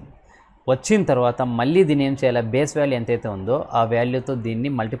 వస్తుంది. వచ్చిన తర్వాత మళ్ళీ దీన్ని ఏం చేయాలి? బేస్ వాల్యూ ఎంతైతే ఉందో ఆ వాల్యూతో దీన్ని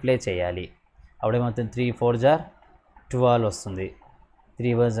మల్టిప్లై చేయాలి. అప్పుడేమవుతుంది? 3 × 4 = 12 వస్తుంది,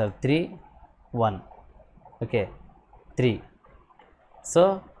 3 × 1 = 3, 1, ఓకే, 3. సో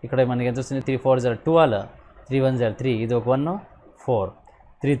ఇక్కడ మనకి ఎంత వస్తుంది? 3 × 4 = 12, 3 × 1 = 3, ఇది ఒక 1, 4,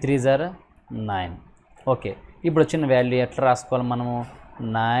 3 × 3 = 9. ఓకే, ఇప్పుడు వచ్చిన వాల్యూ ఎట్లా రాసుకోవాలి మనము?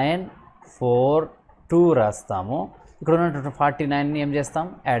 942 రాస్తాము. ఇక్కడ ఉన్నటువంటి 49ని ఏం చేస్తాం?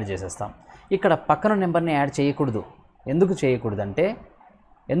 యాడ్ చేసేస్తాం. ఇక్కడ పక్కన నెంబర్ని యాడ్ చేయకూడదు. ఎందుకు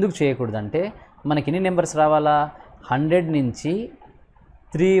చేయకూడదంటే మనకి ఎన్ని నెంబర్స్ రావాలా? 100 నుంచి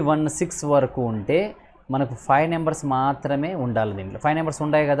 316 వరకు ఉంటే మనకు 5 నెంబర్స్ మాత్రమే ఉండాలి. దీంట్లో 5 నెంబర్స్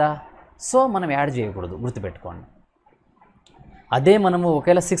ఉన్నాయి కదా, సో మనం యాడ్ చేయకూడదు, గుర్తుపెట్టుకోండి. అదే మనము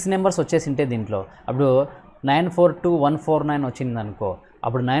ఒకవేళ 6 నెంబర్స్ వచ్చేసింటే దీంట్లో అప్పుడు 942149 వచ్చిందనుకో,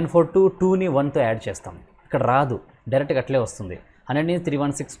 అప్పుడు 942 1తో యాడ్ చేస్తాం. ఇక్కడ రాదు, డైరెక్ట్గా అట్లే వస్తుంది. 100 నుంచి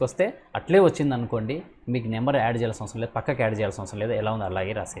 316కి వస్తే అట్లే వచ్చింది అనుకోండి, మీకు నెంబర్ యాడ్ చేయాల్సిన అవసరం లేదు, పక్కకి యాడ్ చేయాల్సిన అవసరం లేదు, ఎలా ఉందో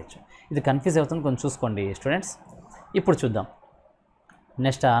అలాగే రాసేయచ్చు. ఇది కన్ఫ్యూజ్ అవుతుంది, కొంచెం చూసుకోండి స్టూడెంట్స్. ఇప్పుడు చూద్దాం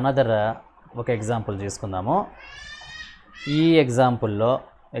నెక్స్ట్ అనదర్ ఒక ఎగ్జాంపుల్ తీసుకుందాము. ఈ ఎగ్జాంపుల్లో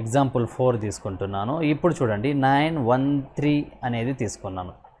ఎగ్జాంపుల్ 4 తీసుకుంటున్నాను. ఇప్పుడు చూడండి 913 అనేది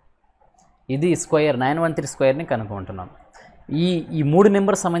తీసుకున్నాను. ఇది స్క్వేర్ 913 స్క్వేర్ని కనుక్కుంటున్నాను. ఈ 3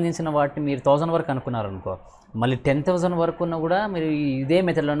 నెంబర్స్ సంబంధించిన వాటిని మీరు 1000 వరకు అనుకున్నారనుకో, మళ్ళీ 10,000 వరకు ఉన్న కూడా మీరు ఇదే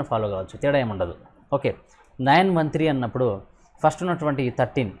మెథడ్లోనే ఫాలో కావచ్చు, తేడా ఏముండదు. ఓకే, 913 అన్నప్పుడు ఫస్ట్ ఉన్నటువంటి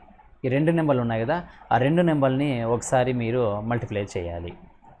 13 ఈ 2 నెంబర్లు ఉన్నాయి కదా, ఆ 2 నెంబర్ని ఒకసారి మీరు మల్టిప్లై చేయాలి.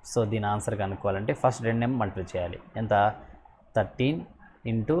 సో దీని ఆన్సర్ కనుక్కోవాలంటే ఫస్ట్ 2 నెంబర్ మల్టిప్లై చేయాలి. ఎంత? 13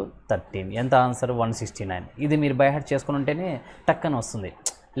 × 13 ఎంత ఆన్సర్? 169. ఇది మీరు బై హార్ట్ చేసుకుని ఉంటేనే టక్కన వస్తుంది,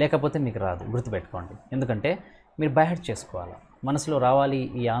 లేకపోతే మీకు రాదు. గుర్తుపెట్టుకోండి, ఎందుకంటే మీరు బై హార్ట్ చేసుకోవాలి, మనసులో రావాలి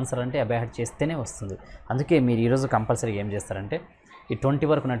ఈ ఆన్సర్ అంటే బై హార్ట్ చేస్తేనే వస్తుంది. అందుకే మీరు ఈరోజు కంపల్సరీగా ఏం చేస్తారంటే ఈ 20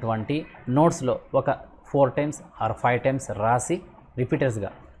 వరకు ఉన్నటువంటి నోట్స్లో ఒక 4 times ఆర్ 5 times రాసి రిపీటర్స్గా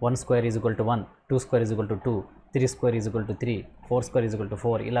 1 square = 1, 2 square = 2, 3 square = 3, 4 square =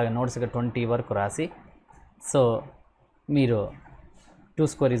 4 ఇలాగ నోట్స్గా 20 వరకు రాసి, సో మీరు 2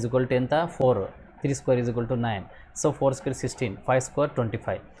 square = ఎంత? 4, 3 square = 9, సో 4 square 16, 5 square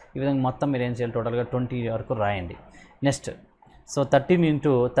 25. ఈ విధంగా మొత్తం మీరు ఏం చేయాలి? టోటల్గా 20 వరకు రాయండి. Next so 13 ×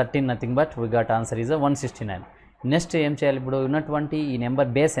 13 nothing but we got answer is 169. Next ఏం చేయాలి? ఇప్పుడు ఉన్నటువంటి ఈ నెంబర్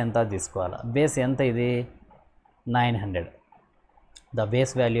బేస్ ఎంత తీసుకోవాలి. బేస్ ఎంత? ఇది 900. The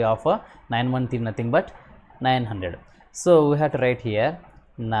base value of 913 nothing but 900. So we have to right here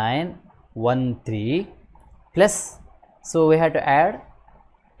 913 plus, so we have to add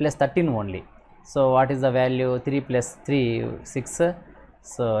plus 13 only. So what is the value? 3 plus 3 6,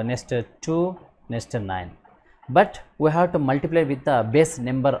 so next 2, next 9, but we have to multiply with the base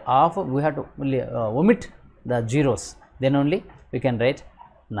number of, we have to omit the zeros, then only we can write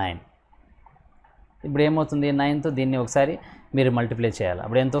 9. ఇప్పుడు ఏమవుతుంది? 9తో దీన్ని ఒకసారి మీరు multiply చేయాలి.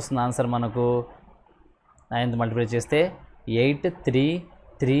 అప్పుడు ఎంత వస్తుంది answer మనకు? 9తో మల్టిప్లై చేస్తే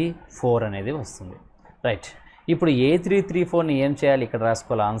 8334 అనేది వస్తుంది. రైట్, ఇప్పుడు 8334ని ఏం చేయాలి? ఇక్కడ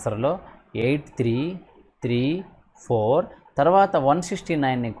రాసుకోవాలి ఆన్సర్లో 8334, తర్వాత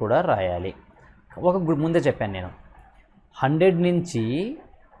 169ని కూడా రాయాలి. ఒక ముందే చెప్పాను నేను, 100 నుంచి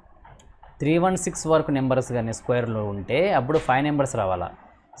 316 వరకు నెంబర్స్ కానీ స్క్వేర్లో ఉంటే అప్పుడు 5 నెంబర్స్ రావాలా.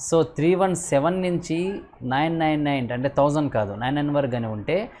 సో 317 నుంచి 999 అంటే 1000 కాదు 99 వరకు కానీ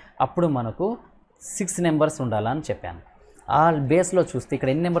ఉంటే అప్పుడు మనకు 6 నెంబర్స్ ఉండాలని చెప్పాను. ఆ బేస్లో చూస్తే ఇక్కడ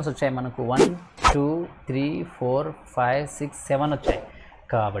ఎన్ని నెంబర్స్ వచ్చాయి మనకు? 1 2 3 4 5 6 7 వచ్చాయి.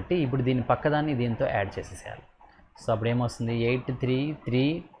 కాబట్టి ఇప్పుడు దీని పక్కదాన్ని దీంతో యాడ్ చేసేసేయాలి. సో అప్పుడు ఏమొస్తుంది?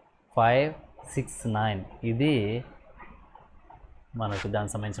 833569 ఇది మనకు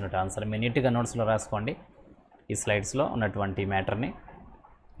దానికి సంబంధించిన ఆన్సర్. మీరు నీట్గా నోట్స్లో రాసుకోండి ఈ స్లైడ్స్లో ఉన్నటువంటి మ్యాటర్ని.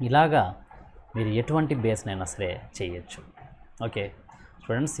 ఇలాగా మీరు ఎటువంటి బేస్నైనా సరే చేయొచ్చు. ఓకే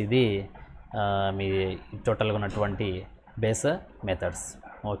స్టూడెంట్స్, ఇది మీ టోటల్గా ఉన్నటువంటి base methods.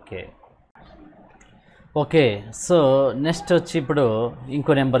 Okay so next వచ్చి ఇప్పుడు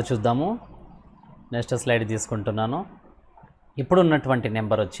ఇంకో నెంబర్ చూద్దాము. నెక్స్ట్ స్లైడ్ తీసుకుంటున్నాను. ఇప్పుడు ఉన్నటువంటి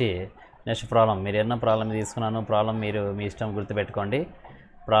నెంబర్ వచ్చి నెక్స్ట్ ప్రాబ్లం. మీరు ఎన్నో ప్రాబ్లం తీసుకున్నాను, ప్రాబ్లం మీరు మీ ఇష్టం గుర్తుపెట్టుకోండి.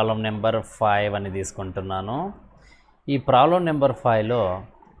 ప్రాబ్లం నెంబర్ 5 అని తీసుకుంటున్నాను. ఈ ప్రాబ్లం నెంబర్ 5లో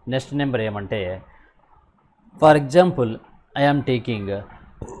నెక్స్ట్ నెంబర్ ఏమంటే, for example I am taking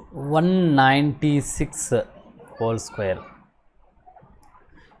 196 whole square.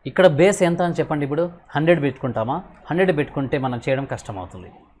 ఇక్కడ బేస్ ఎంత అని చెప్పండి. ఇప్పుడు 100 పెట్టుకుంటామా? 100 పెట్టుకుంటే మనం చేయడం కష్టం అవుతుంది.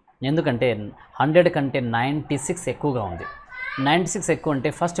 ఎందుకంటే 100 కంటే 96 ఎక్కువగా ఉంది. 96 ఎక్కువ అంటే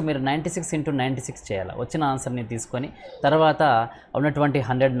ఫస్ట్ మీరు 96 × 96 చేయాలి. వచ్చిన ఆన్సర్ని తీసుకొని తర్వాత ఉన్నటువంటి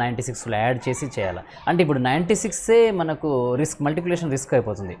 196లో యాడ్ చేసి చేయాలి. అంటే ఇప్పుడు 96ఏ మనకు మల్టిప్లికేషన్ రిస్క్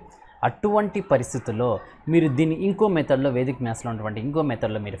అయిపోతుంది. అటువంటి పరిస్థితుల్లో మీరు దీన్ని ఇంకో మెథడ్లో, వేదిక్ మ్యాథ్స్లో ఉన్నటువంటి ఇంకో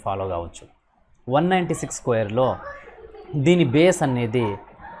మెథడ్లో మీరు ఫాలో కావచ్చు. 196 స్క్వేర్లో దీని బేస్ అనేది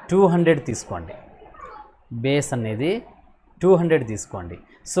 200 తీసుకోండి. బేస్ అనేది 200 తీసుకోండి.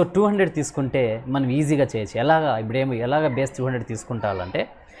 సో 200 తీసుకుంటే మనం ఈజీగా చేయొచ్చు. ఎలాగ బేస్ 200 తీసుకుంటారంటే,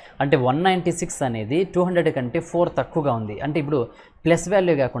 అంటే 196 అనేది 200 కంటే 4 తక్కువగా ఉంది. అంటే ఇప్పుడు ప్లస్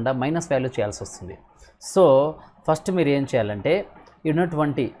వాల్యూ కాకుండా మైనస్ వాల్యూ చేయాల్సి వస్తుంది. సో ఫస్ట్ మీరు ఏం చేయాలంటే,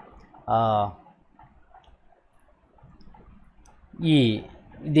 ఉన్నటువంటి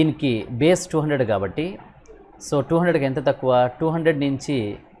దీనికి బేస్ 200 కాబట్టి, సో 200కి ఎంత తక్కువ? 200 నుంచి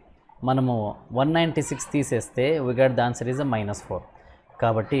మనము 196 తీసేస్తే we get the answer is -4.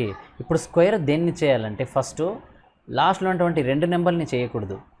 కాబట్టి ఇప్పుడు స్క్వేర్ దేన్ని చేయాలంటే ఫస్ట్ లాస్ట్లో ఉన్నటువంటి 2 నెంబర్ని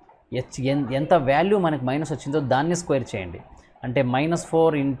చేయకూడదు. ఎంత వాల్యూ మనకు మైనస్ వచ్చిందో దాన్ని స్క్వేర్ చేయండి. అంటే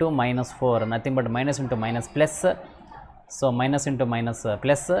 -4 × -4 nothing but minus into minus plus. So minus into minus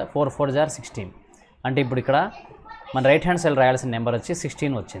plus 4 4 = 16. అంటే ఇప్పుడు ఇక్కడ మన రైట్ హ్యాండ్ సైడ్ రాయాల్సిన నెంబర్ వచ్చి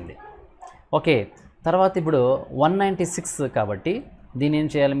 16 వచ్చింది. ఓకే, తర్వాత ఇప్పుడు 196 కాబట్టి దీని ఏం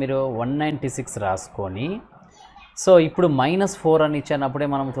చేయాలి మీరు 196 రాసుకొని, సో ఇప్పుడు -4 అని ఇచ్చినప్పుడే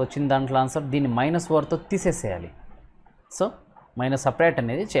మనం వచ్చిన దాంట్లో ఆన్సర్ దీన్ని -4తో తీసేసేయాలి. సో సపరేట్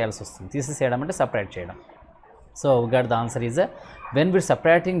అనేది చేయాల్సి వస్తుంది. తీసేసేయడం అంటే సపరేట్ చేయడం. So we got the answer is when we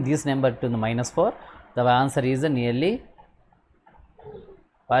separating this number to the -4, the answer is nearly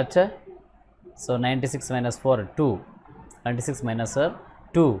what? So 96 minus 4 2, 96 minus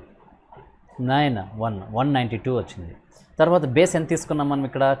 2 9 1 192 వచ్చింది. తర్వాత బేస్ ఎంత తీసుకున్నాం మనం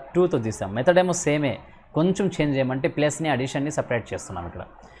ఇక్కడ 2తో తీసాం. మెథడ్ ఏమో సేమే, కొంచెం చేంజ్ చేయమంటే ప్లస్ని అడిషన్ని సపరేట్ చేస్తున్నాం. ఇక్కడ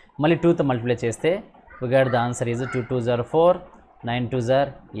మళ్ళీ 2తో మల్టిప్లై చేస్తే we got the answer is 2 2s are 4, 9 2s are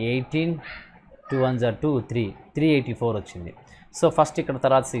 18, 2 1s are 2 3 384 వచ్చింది. సో ఫస్ట్ ఇక్కడ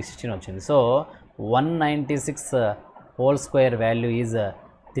తర్వాత 16 వచ్చింది. So 196 whole square value is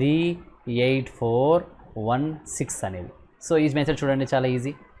 38416 అనేది. సో ఈ మెథడ్ చూడండి చాలా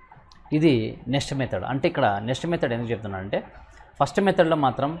ఈజీ. ఇది నెక్స్ట్ మెథడ్. అంటే ఇక్కడ నెక్స్ట్ మెథడ్ ఎందుకు చెప్తున్నాను అంటే, ఫస్ట్ మెథడ్లో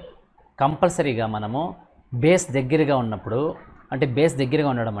మాత్రం కంపల్సరీగా మనము బేస్ దగ్గరగా ఉన్నప్పుడు, అంటే బేస్ దగ్గరగా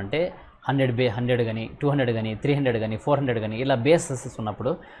ఉండడం అంటే 100 కానీ 200 కానీ 300 కానీ 400 కానీ ఇలా బేసెస్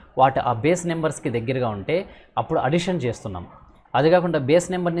ఉన్నప్పుడు ఆ బేస్ నెంబర్స్కి దగ్గరగా ఉంటే అప్పుడు అడిషన్ చేస్తున్నాం. అది కాకుండా బేస్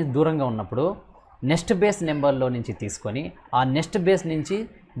నెంబర్ని దూరంగా ఉన్నప్పుడు నెక్స్ట్ బేస్ నెంబర్లో నుంచి తీసుకొని ఆ నెక్స్ట్ బేస్ నుంచి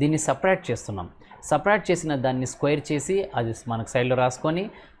దీన్ని సపరేట్ చేస్తున్నాం. సపరేట్ చేసిన దాన్ని స్క్వేర్ చేసి అది మనకు సైడ్లో రాసుకొని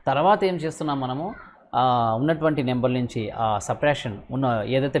తర్వాత ఏం చేస్తున్నాం మనము ఉన్నటువంటి నెంబర్ నుంచి ఆ సపరేషన్ ఉన్న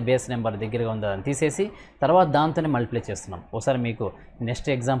ఏదైతే బేస్ నెంబర్ దగ్గరగా ఉందో దాన్ని తీసేసి తర్వాత దాంతోనే మల్టిప్లై చేస్తున్నాం. ఒకసారి మీకు నెక్స్ట్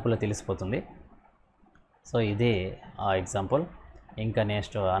ఎగ్జాంపుల్లో తెలిసిపోతుంది. సో ఇదే ఆ ఎగ్జాంపుల్. ఇంకా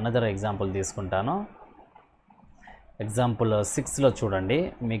నెక్స్ట్ అనదర్ ఎగ్జాంపుల్ తీసుకుంటాను. ఎగ్జాంపుల్ 6లో చూడండి,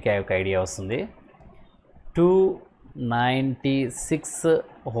 మీకు ఒక ఐడియా వస్తుంది. 296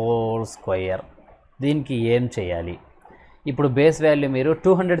 హోల్ స్క్వేర్, దీనికి ఏం చేయాలి? ఇప్పుడు బేస్ వాల్యూ మీరు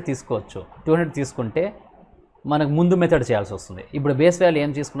 200 తీసుకోవచ్చు. 200 తీసుకుంటే మనకు ముందు మెథడ్ చేయాల్సి వస్తుంది. ఇప్పుడు బేస్ వాల్యూ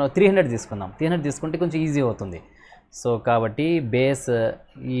ఏం తీసుకున్నాం? 300 తీసుకుందాం. 300 తీసుకుంటే కొంచెం ఈజీ అవుతుంది. సో కాబట్టి base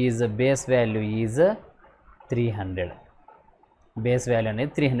value is 300. Base value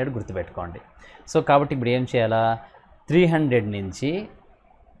అనేది 300 గుర్తుపెట్టుకోండి. సో కాబట్టి ఇప్పుడు ఏం చేయాలా? 300 నుంచి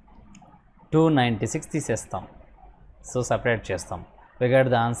 296 తీసేస్తాం. సో సపరేట్ చేస్తాం. we got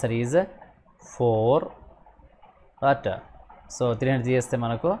the answer is 4 at. So 300 తీసేస్తే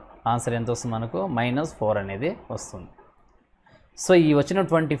మనకు ఆన్సర్ ఎంత వస్తుంది? మనకు -4 అనేది వస్తుంది. సో ఈ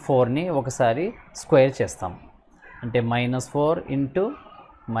వచ్చినటువంటి 4ని ఒకసారి స్క్వేర్ చేస్తాం. అంటే -4 into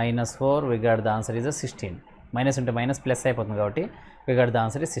 -4 we got the answer is 16. Minus into minus plus అయిపోతుంది కాబట్టి we got the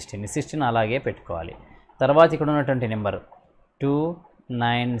answer is 16. 16 అలాగే పెట్టుకోవాలి. తర్వాత ఇక్కడ ఉన్నటువంటి నెంబర్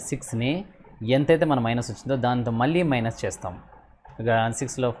 296ని ఎంతైతే మన మైనస్ వచ్చిందో దాంతో మళ్ళీ మైనస్ చేస్తాం. ఇక్కడ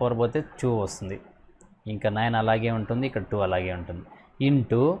 6లో 4 పోతే 2 వస్తుంది. ఇంకా 9 అలాగే ఉంటుంది, ఇక్కడ 2 అలాగే ఉంటుంది.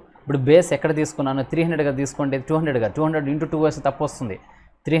 ఇంటూ ఇప్పుడు బేస్ ఎక్కడ తీసుకున్నాను? 300గా తీసుకుంటే 200 ఇంటూ 2 వేస్తే తప్పు వస్తుంది.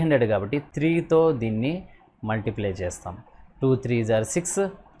 300 కాబట్టి 3తో దీన్ని మల్టిప్లై చేస్తాం. 2 3s are 6,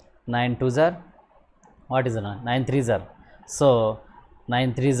 9 2s are what is 9 3s are, so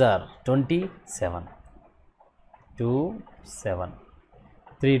 9 3s are 27, 2 7,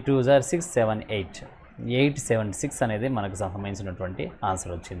 3 2s are 6 7 8, 876 అనేది మనకు సంబంధించినటువంటి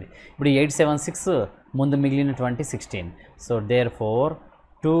ఆన్సర్ వచ్చింది. ఇప్పుడు 876 ముందు మిగిలినటువంటి 16. So there four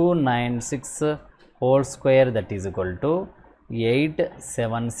 296 whole square that is equal to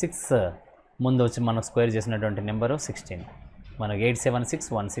 876 ముందు వచ్చి మనకు స్క్వేర్ చేసినటువంటి నెంబరు 16. మనకు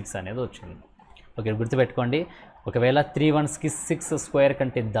 87616 అనేది వచ్చింది. ఓకే, గుర్తుపెట్టుకోండి. ఒకవేళ 3 1స్కి 6 స్క్వేర్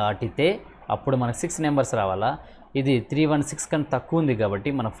కంటే దాటితే అప్పుడు మనకు 6 నెంబర్స్ రావాలా. ఇది 316 కంటే తక్కువ ఉంది కాబట్టి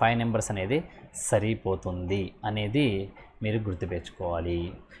మన 5 నెంబర్స్ అనేది సరిపోతుంది అనేది మీరు గుర్తుపెట్టుకోవాలి.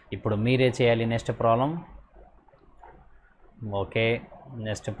 ఇప్పుడు మీరే చేయాలి next problem. Okay,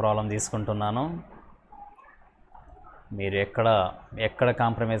 next problem తీసుకుంటున్నాను. మీరు ఎక్కడ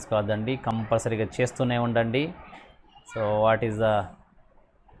కాంప్రమైజ్ కావద్దండి, కంపల్సరీగా చేస్తూనే ఉండండి. So what is the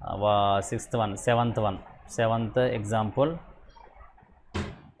 7th example.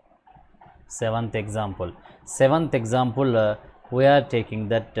 7th example we are taking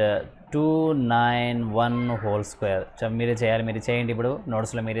that 291 whole square. మీరే చేయండి. ఇప్పుడు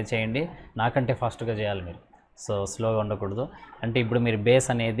నోట్స్లో మీరే చేయండి, నాకంటే ఫాస్ట్గా చేయాలి మీరు. సో స్లోగా ఉండకూడదు. అంటే ఇప్పుడు మీరు బేస్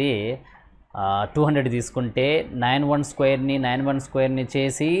అనేది 200 తీసుకుంటే 91 స్క్వేర్ని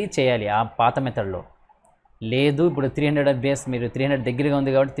చేసి చేయాలి ఆ పాత మెథడ్లో. లేదు ఇప్పుడు 300 బేస్, మీరు 300 దగ్గరగా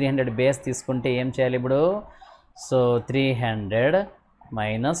ఉంది కాబట్టి 300 బేస్ తీసుకుంటే ఏం చేయాలి ఇప్పుడు? సో 300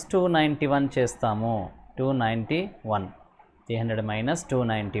 మైనస్ 291 చేస్తాము. 291, 300 మైనస్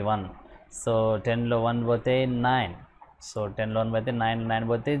 291. సో 10లో 1 పోతే 9. సో 10లో 1 పోతే 9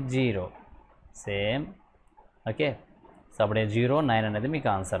 పోతే 0 సేమ్. ఓకే, సో అప్పుడే 09 అనేది మీకు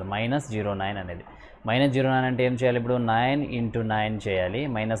ఆన్సర్, -09 అనేది. -09 అంటే ఏం చేయాలి ఇప్పుడు? 9 × 9 చేయాలి.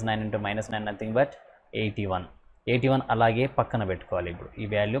 -9 × -9 నథింగ్ బట్ 81. 81 అలాగే పక్కన పెట్టుకోవాలి. ఇప్పుడు ఈ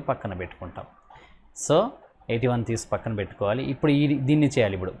వాల్యూ పక్కన పెట్టుకుంటాం. సో 81 తీసి పక్కన పెట్టుకోవాలి. ఇప్పుడు దీన్ని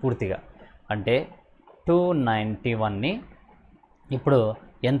చేయాలి ఇప్పుడు పూర్తిగా. అంటే 291ని ఇప్పుడు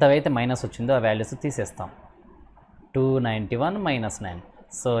ఎంతవైతే మైనస్ వచ్చిందో ఆ వాల్యూస్ తీసేస్తాం. 291 - 9.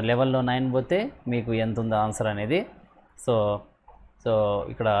 సో 11లో 9 పోతే మీకు ఎంత ఉందో ఆన్సర్ అనేది. సో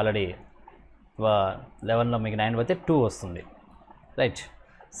ఇక్కడ ఆల్రెడీ 11లో మీకు 9 పోతే 2 వస్తుంది, రైట్.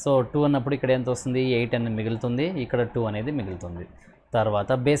 సో 2 అన్నప్పుడు ఇక్కడ ఎంత వస్తుంది? 8 అనేది మిగులుతుంది, ఇక్కడ 2 అనేది మిగులుతుంది. తర్వాత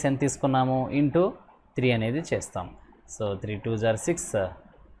బేస్ ఎంత తీసుకున్నాము? ఇంటూ 3 అనేది చేస్తాం. So 3 2s are 6,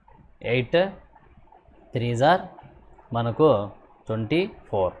 8 3s are మనకు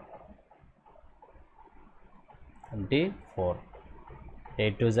 24,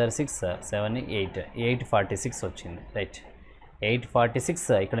 8 2s are 6, 7 8, 846 వచ్చింది, రైట్. 846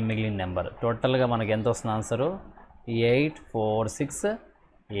 ఇక్కడ మిగిలిన నెంబర్. టోటల్గా మనకి ఎంత వస్తుంది ఆన్సరు?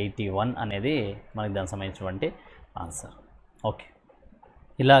 84681 అనేది మనకి దానికి సంబంధించినటువంటి ఆన్సర్. ఓకే,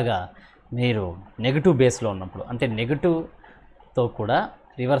 ఇలాగా మీరు నెగిటివ్ బేస్లో ఉన్నప్పుడు, అంటే నెగిటివ్తో కూడా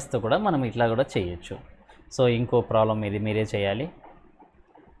రివర్స్తో కూడా మనం ఇట్లా కూడా చేయొచ్చు. సో ఇంకో ప్రాబ్లం ఇది మీరే చేయాలి.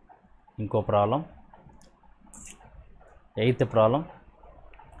 ఇంకో problem, 8th problem.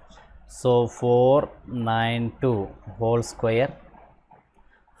 So 492 whole square,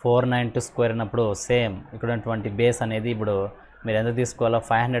 492 square అన్నప్పుడు సేమ్ ఇక్కడ ఉన్నటువంటి బేస్ అనేది ఇప్పుడు మీరు ఎంత తీసుకోవాలో?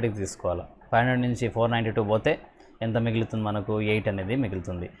 500కి తీసుకోవాలి. 500 నుంచి 492 పోతే ఎంత మిగులుతుంది మనకు? 8 అనేది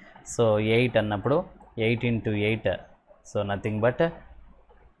మిగులుతుంది. సో 8 అన్నప్పుడు 8 × 8, సో నథింగ్ బట్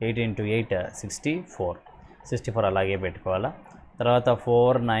 8 × 8 64 అలాగే పెట్టుకోవాలా. తర్వాత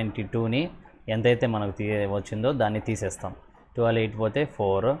 492ని ఎంతైతే మనకు వచ్చిందో దాన్ని తీసేస్తాం. 12 8 పోతే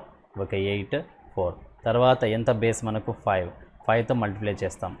 4, ఒక 8 4. తర్వాత ఎంత బేస్ మనకు? 5తో మల్టిప్లై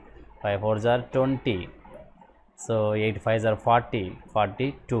చేస్తాం. 5 4s are 20, so 8 5s are 40,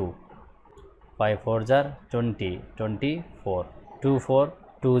 42, 5 4s are 20, 24, 2 4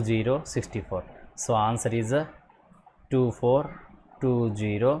 2 0 64. So answer is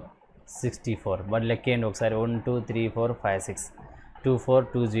 2420 64. But లెక్కేయండి ఒకసారి. 1 2 3 4 5 6,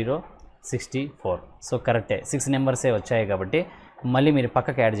 2420 64. సో కరెక్టే, 6 నెంబర్సే వచ్చాయి కాబట్టి మళ్ళీ మీరు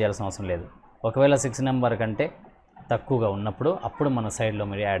పక్కకి యాడ్ చేయాల్సిన అవసరం లేదు. ఒకవేళ 6 నెంబర్ కంటే తక్కువగా ఉన్నప్పుడు అప్పుడు మన సైడ్లో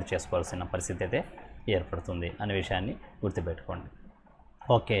మీరు యాడ్ చేసుకోవాల్సిన పరిస్థితి అయితే ఏర్పడుతుంది అనే విషయాన్ని గుర్తుపెట్టుకోండి.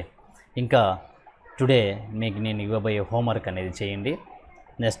 ఓకే, ఇంకా టుడే మీకు నేను ఇవ్వబోయే హోంవర్క్ అనేది చేయండి.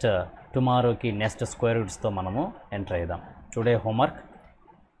 నెక్స్ట్ టుమారోకి నెక్స్ట్ స్క్వేర్ రూట్స్తో మనము ఎంటర్ అవుదాం. Today homework.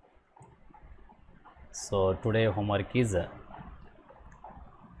 So today homework is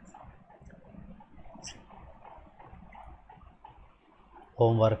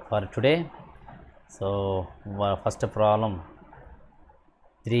homework for today. So first problem,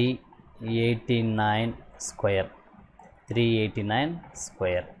 389 square, 389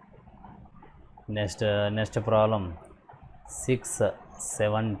 square. Next problem,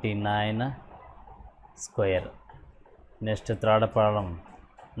 679 square. Next third problem,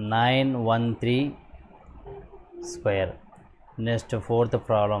 913 square. Next fourth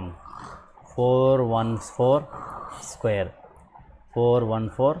problem, 414 square,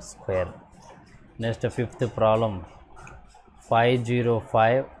 414 square. Next fifth problem,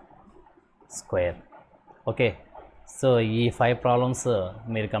 505 square. Okay, so ఈ 5 problems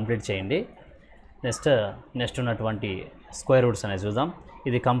మీరు complete చేయండి. Next ఉన్నటువంటి square roots అనేది చూద్దాం.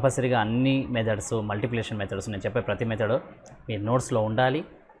 ఇది కంపల్సరీగా అన్ని methods, multiplication methods, నేను చెప్పే ప్రతి మెథడ్ మీ నోట్స్లో ఉండాలి.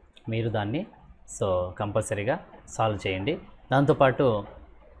 మీరు దాన్ని సో కంపల్సరీగా సాల్వ్ చేయండి. దాంతోపాటు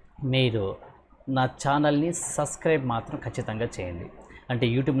మీరు నా ఛానల్ని సబ్స్క్రైబ్ మాత్రం ఖచ్చితంగా చేయండి. అంటే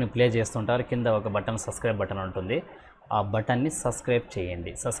యూట్యూబ్ని ప్లే చేస్తుంటారు, కింద ఒక బటన్ సబ్స్క్రైబ్ బటన్ ఉంటుంది, ఆ బటన్ని సబ్స్క్రైబ్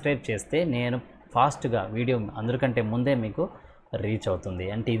చేయండి. సబ్స్క్రైబ్ చేస్తే నేను ఫాస్ట్గా వీడియో అందరికంటే ముందే మీకు రీచ్ అవుతుంది.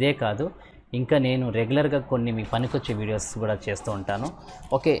 అంటే ఇదే కాదు, ఇంకా నేను రెగ్యులర్గా కొన్ని మీ పనికొచ్చే వీడియోస్ కూడా చేస్తూ ఉంటాను.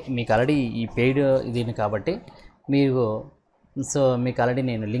 ఓకే, మీకు ఆల్రెడీ ఈ పెయిడ్ దీన్ని కాబట్టి మీకు ఆల్రెడీ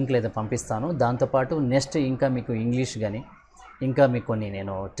నేను లింక్ లేదా పంపిస్తాను. దాంతోపాటు నెక్స్ట్ ఇంకా మీకు ఇంగ్లీష్ కానీ ఇంకా మీకు కొన్ని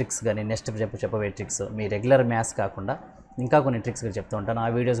నేను ట్రిక్స్ కానీ నెక్స్ట్ చెప్పబోయే ట్రిక్స్ మీ రెగ్యులర్ మ్యాథ్స్ కాకుండా ఇంకా కొన్ని ట్రిక్స్ కూడా చెప్తూ ఉంటాను. ఆ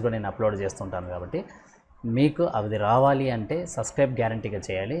వీడియోస్ కూడా నేను అప్లోడ్ చేస్తుంటాను. కాబట్టి మీకు అవి రావాలి అంటే సబ్స్క్రైబ్ గ్యారంటీగా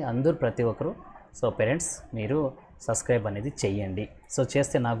చేయాలి అందరూ, ప్రతి ఒక్కరు. సో పేరెంట్స్ మీరు సబ్స్క్రైబ్ అనేది చేయండి. సో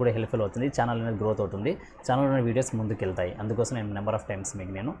చేస్తే నాకు కూడా హెల్ప్ఫుల్ అవుతుంది, ఛానల్ అనేది గ్రోత్ అవుతుంది, ఛానల్లోని వీడియోస్ ముందుకు వెళ్తాయి. అందుకోసం నేను నెంబర్ ఆఫ్ టైమ్స్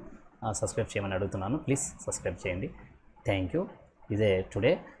మీకు నేను సబ్స్క్రైబ్ చేయమని అడుగుతున్నాను. ప్లీజ్ సబ్స్క్రైబ్ చేయండి. Thank you. ఇదే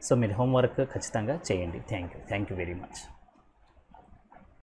టుడే. సో మీరు హోంవర్క్ ఖచ్చితంగా చేయండి. Thank you very much.